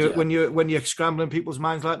when you're scrambling people's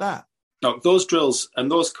minds like that? No, those drills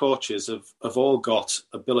and those coaches have all got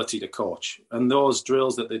ability to coach, and those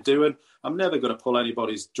drills that they're doing, I'm never going to pull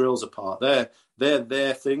anybody's drills apart. They're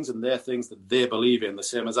their things and they're things that they believe in, the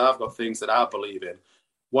same as I've got things that I believe in.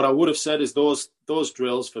 What I would have said is those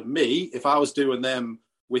drills for me, if I was doing them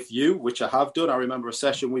with you, which I have done. I remember a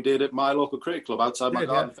session we did at my local cricket club outside my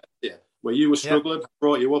garden here, where you were struggling,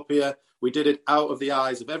 brought you up here. We did it out of the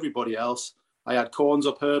eyes of everybody else. I had cones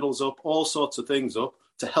up, hurdles up, all sorts of things up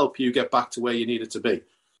to help you get back to where you needed to be.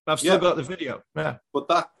 I've still got the video. Yeah. But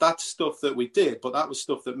that's stuff that we did, but that was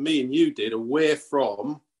stuff that me and you did away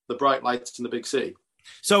from the bright lights in the big city.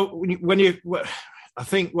 So I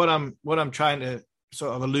think what I'm trying to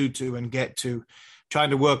sort of allude to and get to,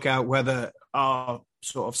 trying to work out whether our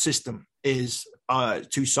sort of system is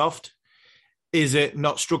too soft. Is it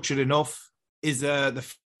not structured enough? Is the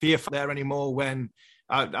fear there anymore? When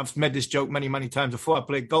I've made this joke many, many times before. I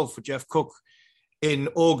played golf with Jeff Cook in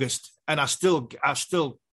August, and I still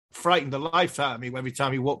frightened the life out of me every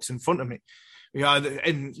time he walks in front of me.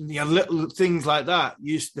 Little things like that.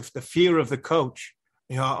 The fear of the coach.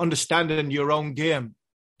 Understanding your own game.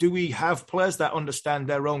 Do we have players that understand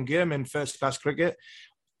their own game in first class cricket,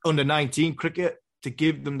 under 19 cricket, to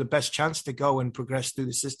give them the best chance to go and progress through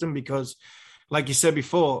the system? Because, like you said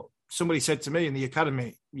before, somebody said to me in the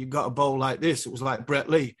academy, you got a bowl like this. It was like Brett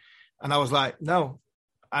Lee. And I was like, no,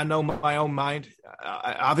 I know my own mind.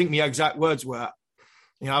 I think the exact words were,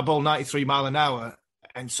 I bowl 93 mile an hour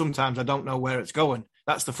and sometimes I don't know where it's going.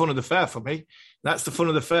 That's the fun of the fair for me. That's the fun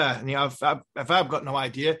of the fair. And if I've got no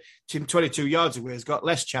idea, Tim 22 yards away has got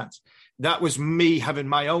less chance. That was me having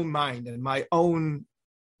my own mind and my own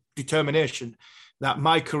determination that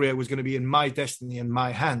my career was going to be in my destiny, in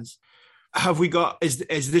my hands. Have we got, is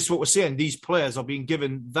this what we're saying? These players are being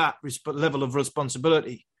given that level of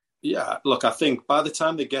responsibility? Yeah, look, I think by the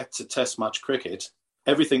time they get to test match cricket,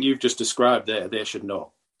 everything you've just described there, they should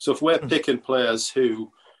know. So if we're picking players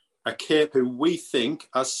who we think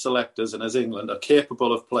as selectors and as England are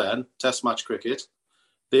capable of playing test match cricket,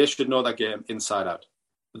 they should know that game inside out.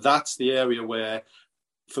 That's the area where,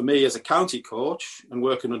 for me as a county coach and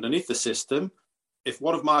working underneath the system, if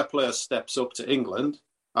one of my players steps up to England,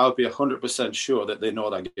 I would be 100% sure that they know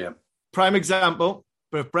that game. Prime example,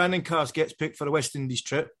 but if Brandon Cars gets picked for the West Indies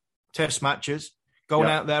trip, test matches, going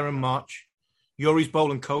out there in March, you're his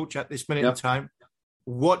bowling coach at this minute in time.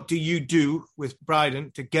 What do you do with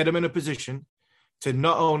Bryden to get him in a position to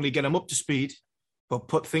not only get him up to speed, but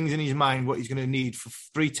put things in his mind what he's going to need for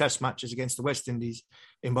 3 test matches against the West Indies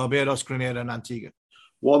in Barbados, Grenada and Antigua?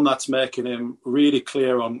 One that's making him really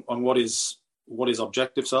clear on what his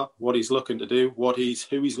objectives are, what he's looking to do, who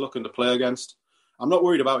he's looking to play against. I'm not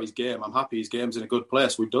worried about his game. I'm happy his game's in a good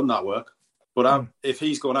place. We've done that work. But if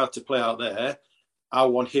he's going out to play out there, I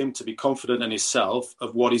want him to be confident in himself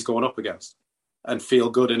of what he's going up against and feel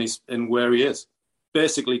good in where he is.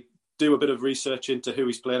 Basically, do a bit of research into who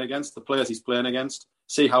he's playing against, the players he's playing against,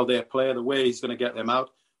 see how they play, the way he's going to get them out,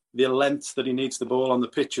 the length that he needs the ball on the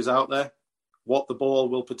pitches out there, what the ball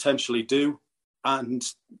will potentially do, and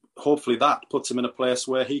hopefully that puts him in a place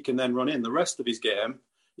where he can then run in. The rest of his game,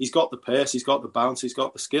 he's got the pace, he's got the bounce, he's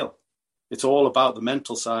got the skill. It's all about the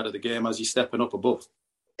mental side of the game as he's stepping up above.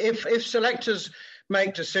 If selectors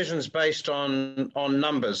make decisions based on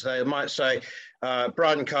numbers, they might say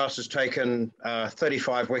Brydon Cast has taken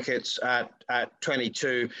 35 wickets at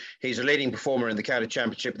 22. He's a leading performer in the county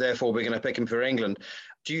championship, therefore we're going to pick him for England.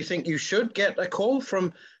 Do you think you should get a call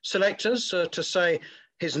from selectors to say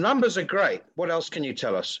his numbers are great? What else can you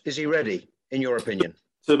tell us? Is he ready, in your opinion?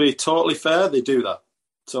 To be totally fair, they do that.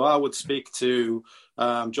 So I would speak to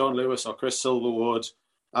John Lewis or Chris Silverwood,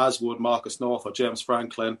 as would Marcus North or James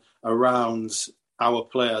Franklin, around our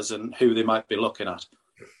players and who they might be looking at.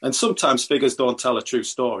 And sometimes figures don't tell a true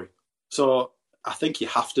story. So I think you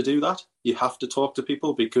have to do that. You have to talk to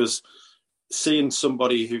people, because seeing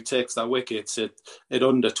somebody who takes their wickets at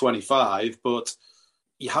under 25, but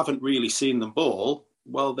you haven't really seen them bowl,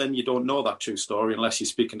 well, then you don't know that true story unless you're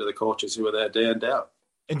speaking to the coaches who are there day in, day out.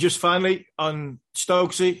 And just finally, on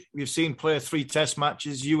Stokesy, we've seen play 3 test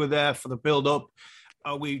matches. You were there for the build-up.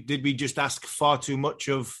 Did we just ask far too much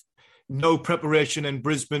of no preparation in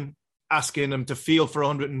Brisbane, asking him to field for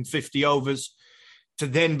 150 overs, to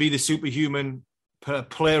then be the superhuman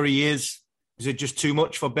player he is? Is it just too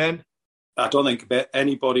much for Ben? I don't think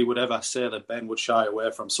anybody would ever say that Ben would shy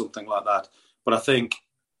away from something like that. But I think,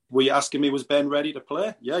 were you asking me, was Ben ready to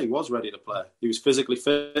play? Yeah, he was ready to play. He was physically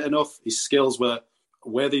fit enough. His skills were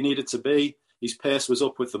where they needed to be. His pace was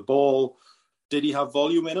up with the ball. Did he have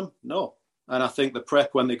volume in him? No. And I think the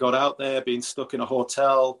prep when they got out there, being stuck in a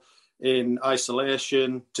hotel in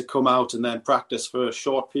isolation, to come out and then practice for a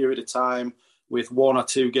short period of time with 1 or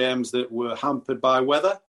 2 games that were hampered by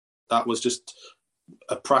weather, that was just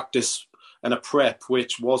a practice and a prep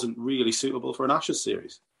which wasn't really suitable for an Ashes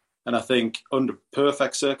series. And I think under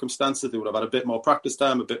perfect circumstances, they would have had a bit more practice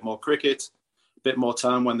time, a bit more cricket, a bit more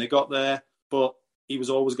time when they got there. But he was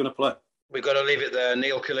always going to play. We've got to leave it there.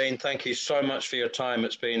 Neil Killeen, thank you so much for your time.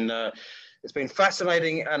 It's been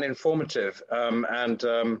fascinating and informative.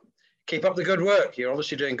 Keep up the good work. You're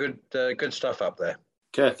obviously doing good stuff up there.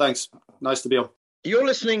 Okay, thanks. Nice to be on. You're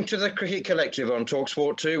listening to the Cricket Collective on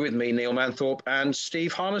TalkSport 2 with me, Neil Manthorpe, and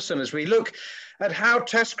Steve Harmison, as we look at how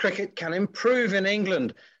Test cricket can improve in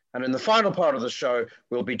England. And in the final part of the show,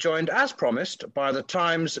 we'll be joined, as promised, by the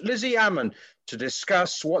Times' Lizzie Ammon to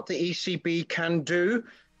discuss what the ECB can do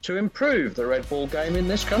to improve the red ball game in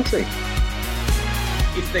this country.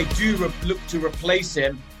 If they do look to replace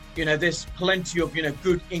him, there's plenty of,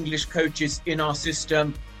 good English coaches in our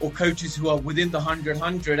system, or coaches who are within the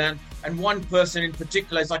 100. And one person in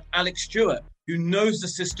particular is like Alex Stewart, who knows the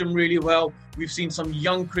system really well. We've seen some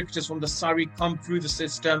young cricketers from the Surrey come through the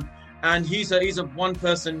system. And he's a one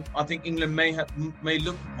person I think England may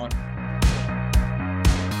look upon.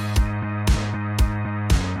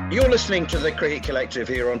 You're listening to the Cricket Collective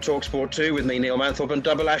here on TalkSport 2 with me, Neil Manthorpe, and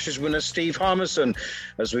double Ashes winner Steve Harmison,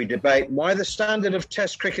 as we debate why the standard of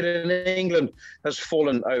Test cricket in England has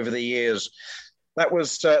fallen over the years. That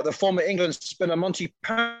was the former England spinner Monty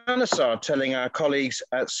Panesar telling our colleagues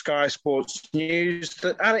at Sky Sports News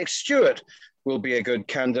that Alex Stewart will be a good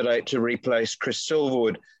candidate to replace Chris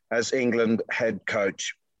Silverwood as England head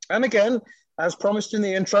coach. And again, as promised in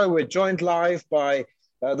the intro, we're joined live by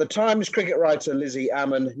the Times cricket writer Lizzie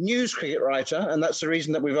Ammon, news cricket writer, and that's the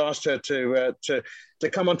reason that we've asked her to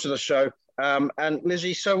come onto the show. And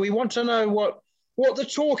Lizzie, so we want to know what the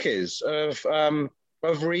talk is of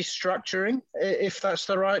restructuring, if that's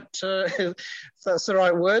the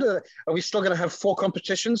right word. Are we still going to have 4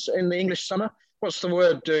 competitions in the English summer? What's the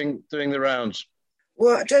word doing the rounds?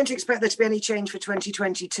 Well, I don't expect there to be any change for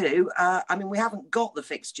 2022. We haven't got the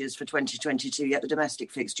fixtures for 2022 yet, the domestic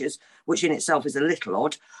fixtures, which in itself is a little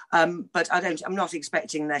odd. But I'm not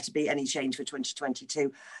expecting there to be any change for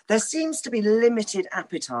 2022. There seems to be limited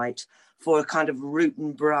appetite for a kind of root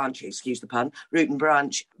and branch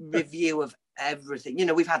review of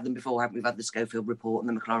everything. We've had them before, haven't we? We've had the Schofield report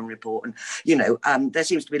and the McLaren report. And, there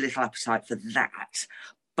seems to be little appetite for that.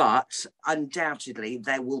 But undoubtedly,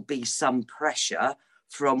 there will be some pressure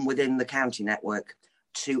from within the county network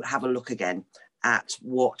to have a look again at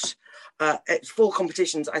what 4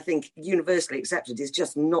 competitions, I think, universally accepted is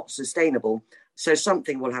just not sustainable. So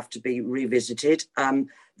something will have to be revisited.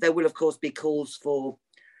 There will, of course, be calls for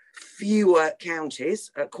fewer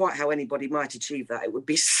counties. Quite how anybody might achieve that, it would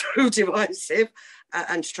be so divisive,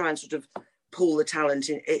 and to try and sort of pull the talent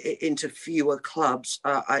into fewer clubs.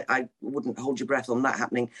 I wouldn't hold your breath on that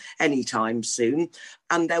happening anytime soon.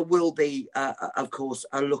 And there will be, of course,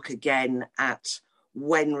 a look again at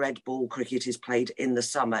when red ball cricket is played in the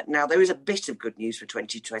summer. Now, there is a bit of good news for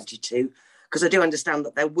 2022, because I do understand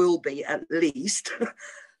that there will be at least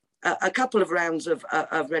a couple of rounds of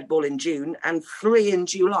red ball in June and 3 in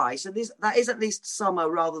July. So that is at least summer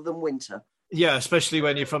rather than winter. Yeah, especially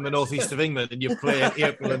when you're from the northeast of England and you play in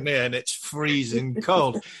April and May and it's freezing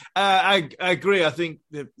cold. I agree. I think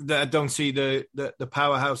that I don't see the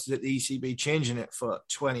powerhouses at the ECB changing it for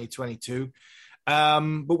 2022.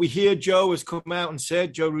 But we hear Joe Root's come out and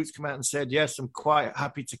said, yes, I'm quite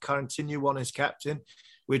happy to continue on as captain,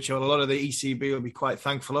 which a lot of the ECB will be quite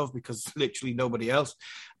thankful of, because literally nobody else.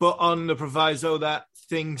 But on the proviso that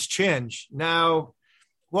things change. Now,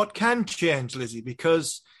 what can change, Lizzie?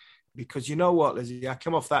 Because you know what, Lizzie, I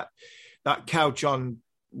came off that couch on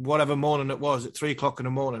whatever morning it was at 3:00 in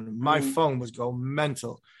the morning. My phone was going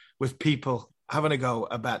mental with people having a go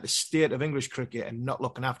about the state of English cricket and not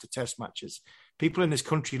looking after test matches. People in this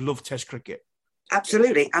country love test cricket.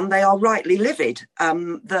 Absolutely. And they are rightly livid.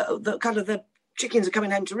 The chickens are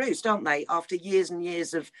coming home to roost, aren't they? After years and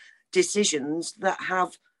years of decisions that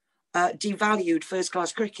have devalued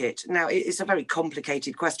first-class cricket. Now, it's a very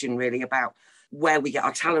complicated question, really, about where we get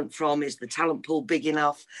our talent from. Is the talent pool big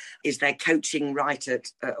enough? Is their coaching right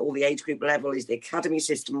at all the age group level? Is the academy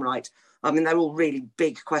system right? I mean, they're all really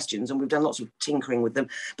big questions, and we've done lots of tinkering with them.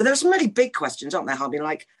 But there are some really big questions, aren't there, Harvey?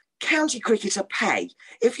 Like county cricketer pay.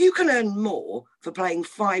 If you can earn more for playing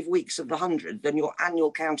 5 weeks of the 100 than your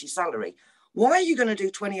annual county salary, why are you going to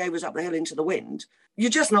do 20 overs up the hill into the wind?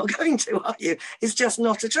 You're just not going to, are you? It's just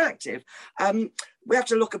not attractive. We have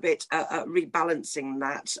to look a bit at rebalancing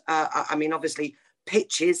that. I mean, obviously,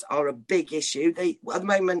 pitches are a big issue. At the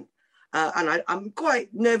moment, and I'm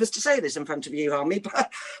quite nervous to say this in front of you, Harmy,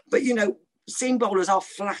 but you know, seam bowlers are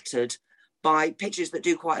flattered by pitches that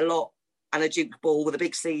do quite a lot and a duke ball with a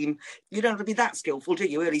big seam. You don't have to be that skillful, do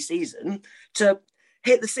you, early season, to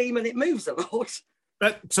hit the seam and it moves a lot.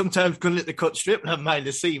 But sometimes couldn't hit the cut strip, never mind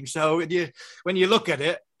the seam. So when you look at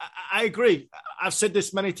it, I agree. I've said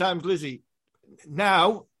this many times, Lizzie.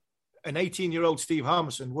 Now, an 18-year-old Steve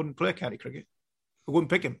Harmison wouldn't play county cricket. I wouldn't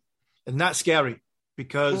pick him. And that's scary,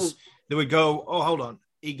 because they would go, oh, hold on.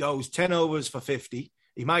 He goes 10 overs for 50.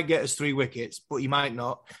 He might get us 3 wickets, but he might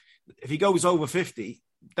not. If he goes over 50,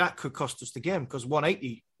 that could cost us the game, because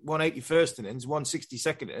 180 first innings, 160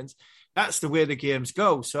 second innings, that's the way the games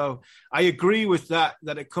go. So I agree with that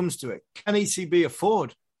it comes to it. Can ECB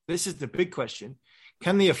afford? This is the big question.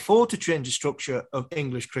 Can they afford to change the structure of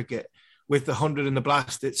English cricket with the 100 and the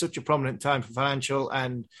blast at such a prominent time for financial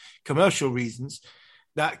and commercial reasons?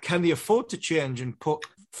 That can they afford to change and put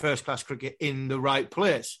first-class cricket in the right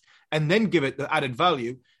place and then give it the added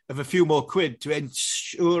value of a few more quid to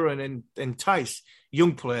ensure and entice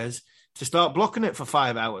young players to start blocking it for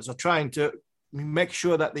 5 hours, or trying to make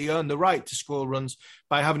sure that they earn the right to score runs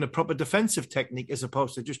by having a proper defensive technique as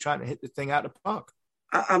opposed to just trying to hit the thing out of the park?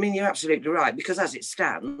 I mean, you're absolutely right, because as it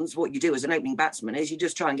stands, what you do as an opening batsman is you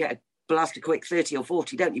just try and get a blast a quick 30 or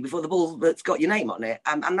 40, don't you, before the ball that's got your name on it.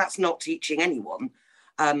 And that's not teaching anyone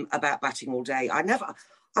about batting all day.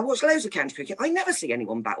 I watch loads of county cricket. I never see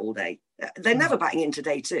anyone bat all day. They're never batting into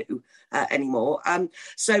day 2 anymore.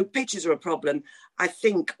 So pitches are a problem. I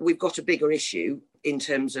think we've got a bigger issue in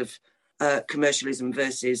terms of commercialism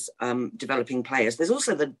versus developing players. There's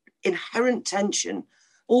also the inherent tension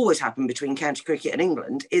always happened between county cricket and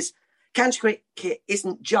England is county cricket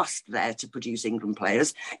isn't just there to produce England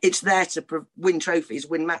players. It's there to win trophies,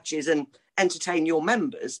 win matches and entertain your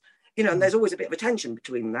members. You know, and there's always a bit of a tension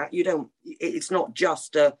between that. It's not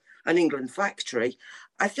just an England factory.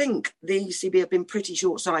 I think the ECB have been pretty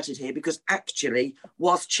short-sighted here, because actually,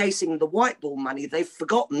 whilst chasing the white ball money, they've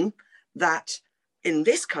forgotten that in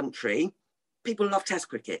this country, people love test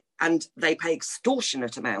cricket and they pay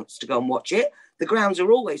extortionate amounts to go and watch it. The grounds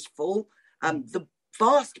are always full. The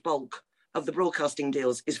vast bulk of the broadcasting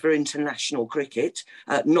deals is for international cricket,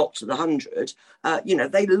 not the 100.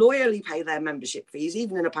 They loyally pay their membership fees,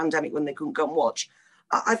 even in a pandemic when they couldn't go and watch.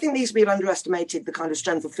 I think these people underestimated the kind of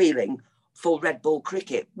strength of feeling for red ball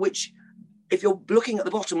cricket, which, if you're looking at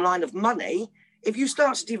the bottom line of money, if you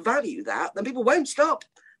start to devalue that, then people won't stop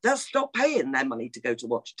they'll stop paying their money to go to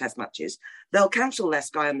watch Test matches. They'll cancel their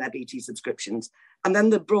Sky and their BT subscriptions, and then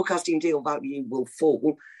the broadcasting deal value will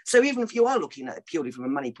fall. So even if you are looking at it purely from a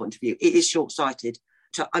money point of view, it is short-sighted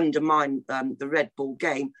to undermine the red ball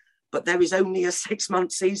game. But there is only a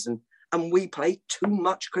 6-month season, and we play too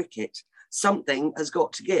much cricket. Something has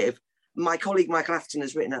got to give. My colleague Michael Atherton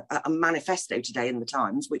has written a manifesto today in the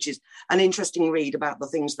Times, which is an interesting read about the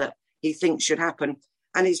things that he thinks should happen.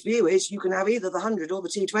 And his view is you can have either the 100 or the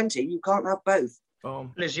T20. You can't have both.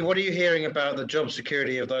 Lizzie, what are you hearing about the job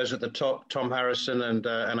security of those at the top, Tom Harrison and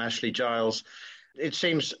Ashley Giles? It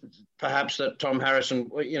seems perhaps that Tom Harrison,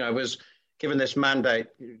 was given this mandate,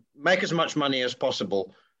 make as much money as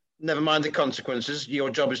possible. Never mind the consequences. Your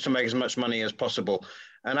job is to make as much money as possible.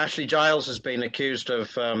 And Ashley Giles has been accused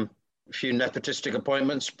of a few nepotistic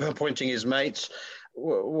appointments, appointing his mates.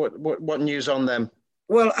 What news on them?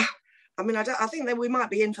 Well, I mean, I think that we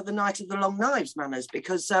might be in for the night of the long knives, Manners,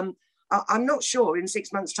 because I'm not sure in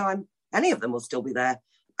 6 months' time any of them will still be there.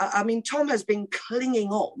 I mean, Tom has been clinging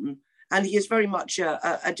on, and he is very much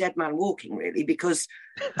a dead man walking, really, because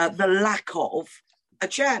the lack of a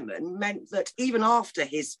chairman meant that even after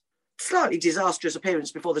his slightly disastrous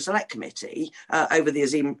appearance before the select committee over the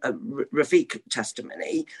Azim Rafiq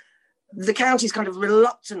testimony, the counties kind of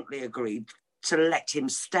reluctantly agreed to let him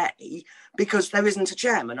stay because there isn't a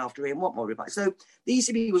chairman after Ian Watmore replied. So the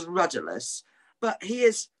ECB was rudderless, but he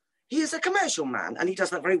is a commercial man and he does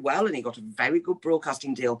that very well, and he got a very good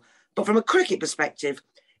broadcasting deal. But from a cricket perspective,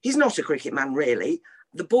 he's not a cricket man, really.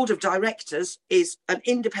 The board of directors is an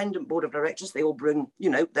independent board of directors. They all bring,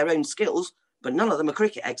 their own skills, but none of them are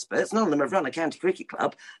cricket experts. None of them have run a county cricket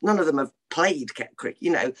club. None of them have played cricket,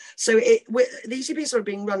 So the ECB is sort of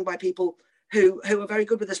being run by people who are very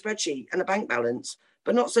good with a spreadsheet and a bank balance,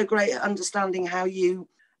 but not so great at understanding how you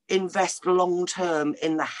invest long-term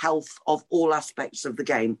in the health of all aspects of the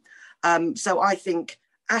game. So I think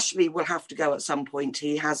Ashley will have to go at some point.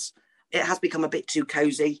 It has become a bit too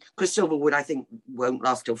cosy. Chris Silverwood, I think, won't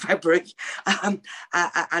last till February.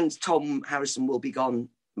 And Tom Harrison will be gone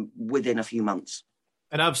within a few months.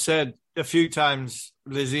 And I've said a few times,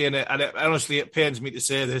 Lizzie, and honestly, it pains me to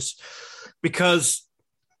say this, because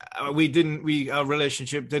our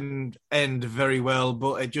relationship didn't end very well,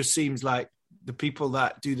 but it just seems like the people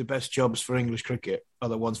that do the best jobs for English cricket are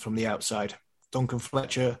the ones from the outside. Duncan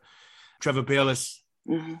Fletcher, Trevor Bayliss,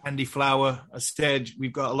 Andy Flower. As said,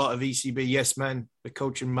 we've got a lot of ECB yes men. The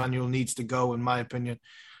coaching manual needs to go, in my opinion.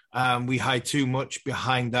 We hide too much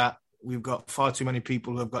behind that. We've got far too many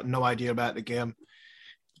people who have got no idea about the game,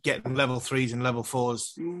 getting level 3s and level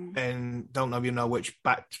 4s and don't even know which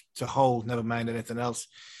bat to hold, never mind anything else.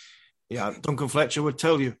 Yeah, Duncan Fletcher would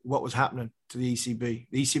tell you what was happening to the ECB.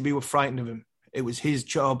 The ECB were frightened of him. It was his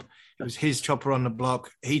job. It was his chopper on the block.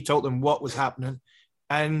 He told them what was happening,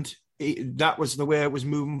 and that was the way it was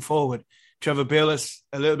moving forward. Trevor Bayliss,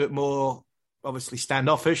 a little bit more, obviously,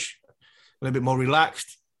 standoffish, a little bit more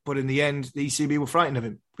relaxed, but in the end, the ECB were frightened of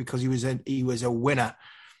him because he was a winner.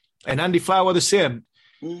 And Andy Flower, the same.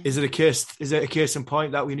 Is it a case in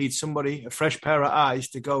point that we need somebody, a fresh pair of eyes,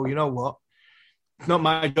 to go, you know what? It's not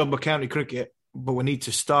my job of county cricket, but we need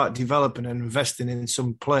to start developing and investing in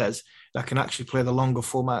some players that can actually play the longer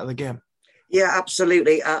format of the game. Yeah,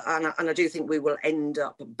 absolutely. And I do think we will end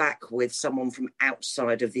up back with someone from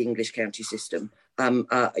outside of the English county system. There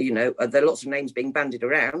are lots of names being bandied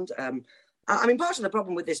around. I mean, part of the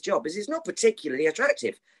problem with this job is it's not particularly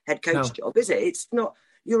attractive head coach job, is it? It's not.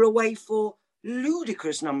 You're away for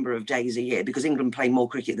ludicrous number of days a year because England play more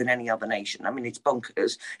cricket than any other nation. I mean, it's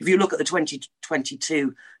bonkers. If you look at the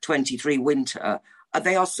 2022-23 winter,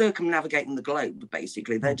 they are circumnavigating the globe,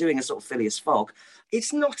 basically. They're doing a sort of Phileas Fogg.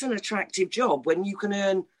 It's not an attractive job when you can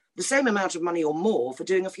earn the same amount of money or more for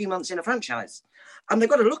doing a few months in a franchise. And they've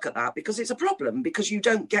got to look at that because it's a problem, because you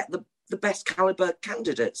don't get the best calibre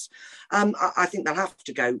candidates. I think they'll have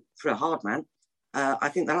to go for a hard man. I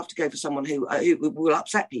think they'll have to go for someone who will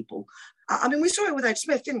upset people. I mean, we saw it with Ed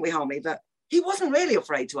Smith, didn't we, Harmy, that he wasn't really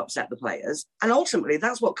afraid to upset the players. And ultimately,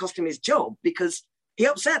 that's what cost him his job, because he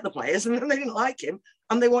upset the players and then they didn't like him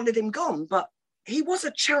and they wanted him gone. But he was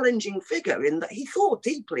a challenging figure in that he thought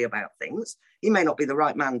deeply about things. He may not be the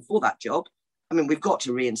right man for that job. I mean, we've got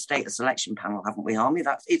to reinstate a selection panel, haven't we, Harmy?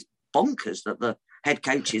 It's bonkers that the head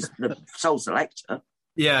coach is the sole selector.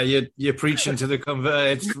 Yeah, you're preaching to the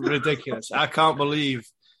convert. It's ridiculous. I can't believe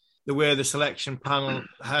the way the selection panel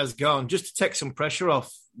has gone. Just to take some pressure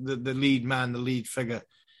off the lead man, the lead figure.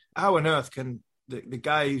 How on earth can the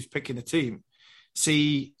guy who's picking the team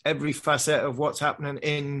see every facet of what's happening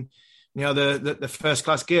in the first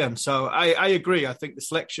class game? So I agree. I think the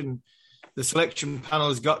selection The selection panel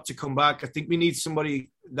has got to come back. I think we need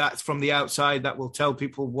somebody that's from the outside that will tell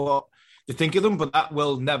people what to think of them, but that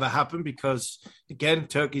will never happen because, again,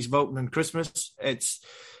 turkeys voting on Christmas.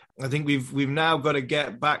 I think we've now got to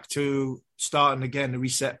get back to starting again, the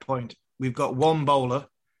reset point. We've got one bowler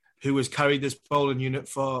who has carried this bowling unit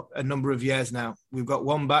for a number of years now. We've got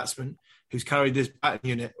one batsman who's carried this batting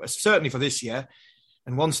unit, certainly for this year.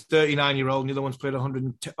 And one's 39-year-old, and the other one's played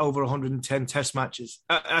over 110 test matches.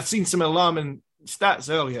 I've seen some alarming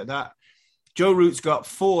stats earlier that Joe Root's got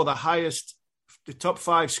the top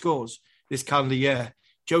 5 scores this calendar year.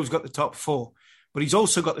 Joe's got the top 4, but he's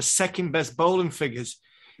also got the second best bowling figures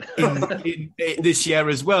in this year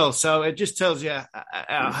as well. So it just tells you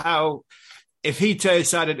how, if he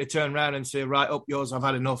decided to turn around and say, right, up yours, I've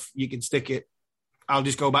had enough, you can stick it, I'll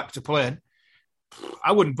just go back to playing,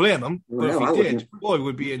 I wouldn't blame him, but if he did, boy,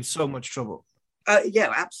 would be in so much trouble.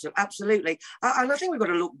 Yeah, absolutely. And I think we've got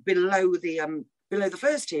to look below the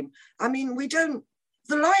first team. I mean, the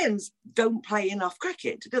Lions don't play enough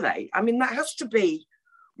cricket, do they? I mean, that has to be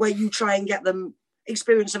where you try and get them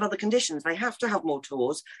experience of other conditions. They have to have more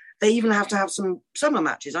tours. They even have to have some summer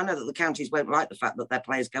matches. I know that the counties won't like the fact that their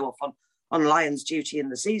players go off on Lions duty in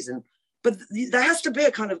the season, but there has to be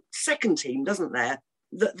a kind of second team, doesn't there,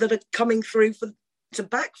 that are coming through to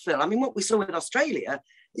backfill. I mean, what we saw with Australia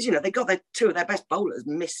is, they got two of their best bowlers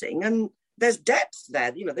missing, and there's depth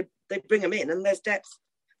there. They bring them in, and there's depth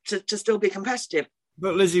to still be competitive.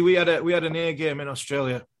 But Lizzie, we had an air game in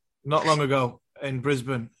Australia not long ago in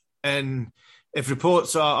Brisbane, and if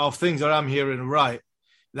reports of things that I'm hearing are right,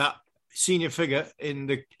 that senior figure in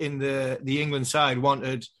the England side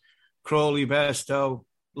wanted Crawley, Bairstow,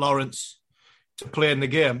 Lawrence to play in the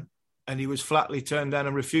game, and he was flatly turned down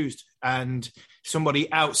and refused. And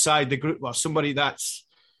somebody outside the group, or somebody that's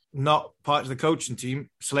not part of the coaching team,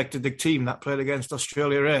 selected the team that played against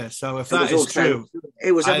Australia Air. So if that is true,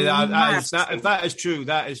 if that is true,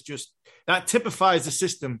 that typifies the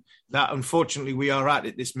system that unfortunately we are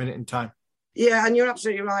at this minute in time. Yeah, and you're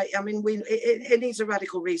absolutely right. I mean, it needs a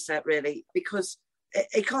radical reset, really, because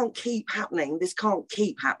it can't keep happening. This can't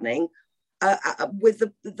keep happening with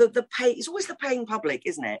the pay. It's always the paying public,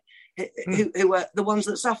 isn't it? Who are the ones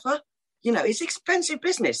that suffer. It's expensive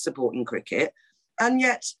business supporting cricket, and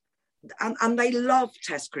yet, and they love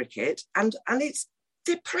Test cricket, and it's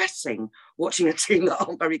depressing watching a team that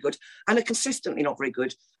aren't very good and are consistently not very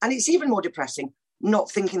good. And it's even more depressing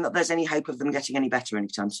not thinking that there's any hope of them getting any better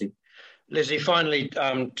anytime soon. Lizzie, finally,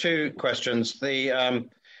 2 questions. The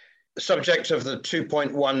subject of the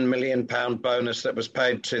 £2.1 million bonus that was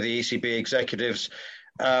paid to the ECB executives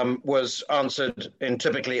was answered in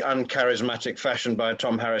typically uncharismatic fashion by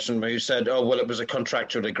Tom Harrison, who said, it was a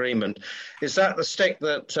contractual agreement. Is that the stick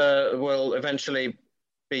that will eventually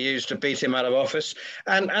be used to beat him out of office?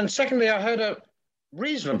 And secondly, I heard a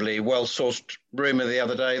reasonably well-sourced rumour the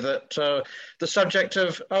other day that the subject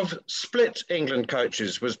of split England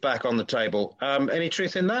coaches was back on the table. Any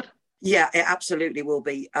truth in that? Yeah, it absolutely will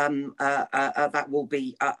be. That will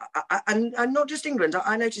be, and not just England.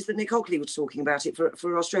 I noticed that Nick Hockley was talking about it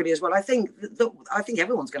for Australia as well. I think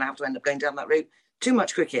everyone's going to have to end up going down that route. Too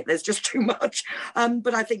much cricket. There's just too much.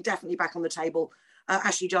 But I think definitely back on the table.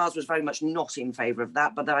 Ashley Giles was very much not in favour of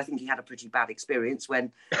that, but then I think he had a pretty bad experience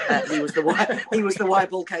when he was the white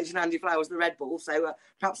ball coach and Andy Flower was the red ball. So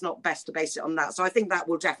perhaps not best to base it on that. So I think that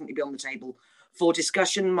will definitely be on the table for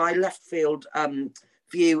discussion. My left field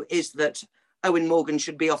view is that Owen Morgan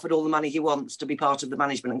should be offered all the money he wants to be part of the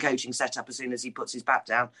management and coaching setup as soon as he puts his bat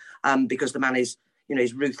down, because the man is,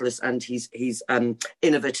 he's ruthless and he's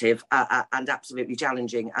innovative and absolutely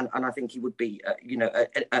challenging. And I think he would be,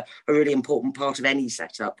 a really important part of any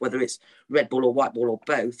setup, whether it's red ball or white ball or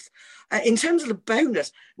both. In terms of the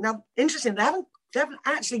bonus, now, interesting, they haven't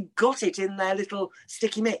actually got it in their little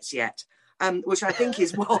sticky mitts yet, which I think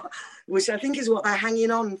is what they're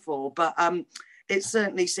hanging on for. But it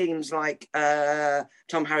certainly seems like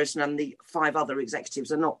Tom Harrison and the 5 other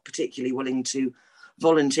executives are not particularly willing to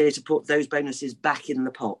volunteer to put those bonuses back in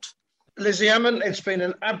the pot. Lizzie Ammon, it's been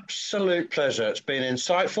an absolute pleasure. It's been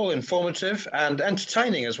insightful, informative and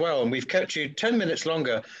entertaining as well. And we've kept you 10 minutes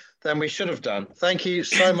longer than we should have done. Thank you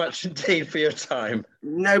so much indeed for your time.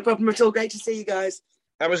 No problem at all. Great to see you guys.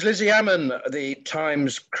 That was Lizzie Ammon, the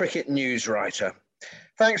Times cricket news writer.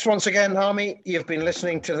 Thanks once again, Harmy. You've been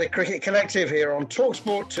listening to the Cricket Collective here on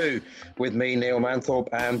TalkSport 2 with me, Neil Manthorpe,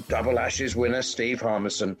 and Double Ashes winner Steve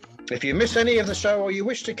Harmison. If you missed any of the show or you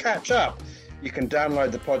wish to catch up, you can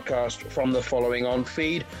download the podcast from the following on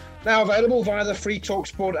feed, now available via the free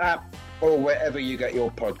TalkSport app or wherever you get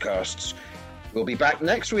your podcasts. We'll be back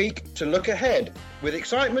next week to look ahead with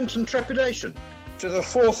excitement and trepidation to the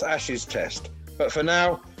 4th Ashes Test. But for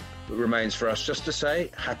now, it remains for us just to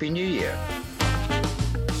say Happy New Year.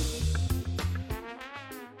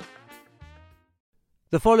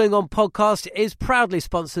 The following on podcast is proudly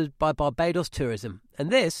sponsored by Barbados Tourism,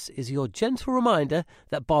 and this is your gentle reminder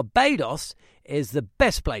that Barbados is the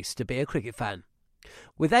best place to be a cricket fan.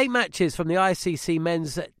 With 8 matches from the ICC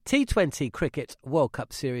Men's T20 Cricket World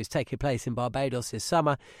Cup Series taking place in Barbados this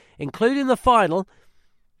summer, including the final,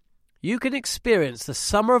 you can experience the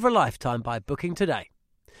summer of a lifetime by booking today.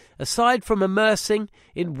 Aside from immersing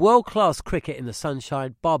in world-class cricket in the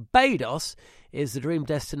sunshine, Barbados is the dream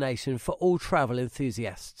destination for all travel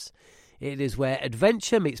enthusiasts. It is where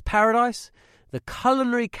adventure meets paradise, the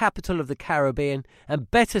culinary capital of the Caribbean, and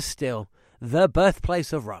better still, the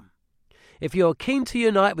birthplace of rum. If you're keen to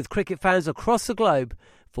unite with cricket fans across the globe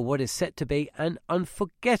for what is set to be an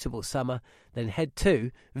unforgettable summer, then head to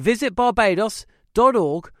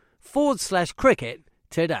visitbarbados.org/cricket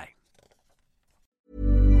today.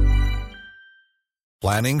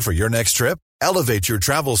 Planning for your next trip? Elevate your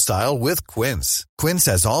travel style with Quince. Quince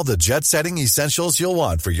has all the jet-setting essentials you'll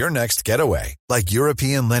want for your next getaway, like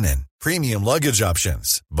European linen, premium luggage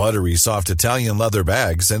options, buttery soft Italian leather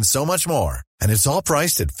bags, and so much more. And it's all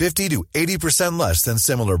priced at 50 to 80% less than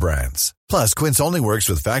similar brands. Plus, Quince only works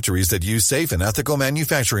with factories that use safe and ethical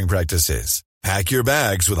manufacturing practices. Pack your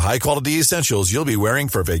bags with high-quality essentials you'll be wearing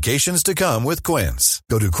for vacations to come with Quince.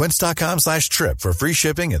 Go to quince.com/trip for free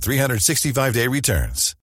shipping and 365-day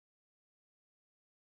returns.